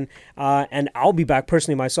this weekend. And I'll be back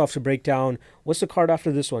personally myself to break down, what's the card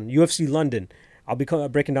after this one? UFC London. I'll be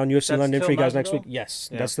breaking down UFC London for you guys next week. Yes,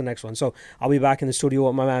 that's the next one. So I'll be back in the studio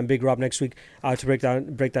with my man Big Rob next week to break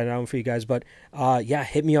that down for you guys. But yeah,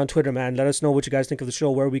 hit me on Twitter, man. Let us know what you guys think of the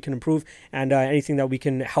show, where we can improve, and anything that we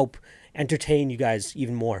can help entertain you guys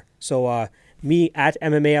even more. So me at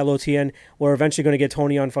MMA LOTN. We're eventually going to get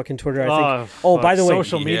Tony on fucking Twitter, I think. By the way,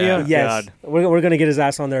 social media. Yes, we're going to get his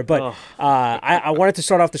ass on there. But I wanted to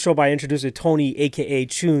start off the show by introducing Tony, aka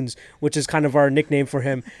Tunes, which is kind of our nickname for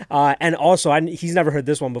him. And also, he's never heard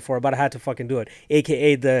this one before, but I had to fucking do it.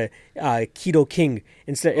 AKA the Keto King.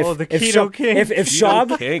 Instead, the Keto King.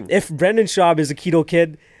 If Brendan Schaub is a Keto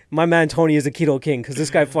Kid, my man Tony is a Keto King because this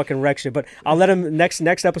guy fucking wrecks shit. But I'll let him next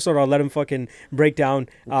episode. I'll let him fucking break down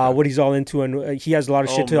what he's all into, and he has a lot of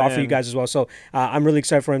shit to offer you guys as well. So I'm really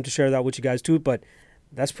excited for him to share that with you guys too. But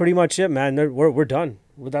that's pretty much it, man. We're done.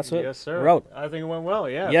 That's it. Yes, sir. We're out. I think it went well.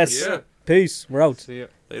 Yeah. Yes. Sure. Peace. We're out. See ya.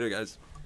 Later, guys.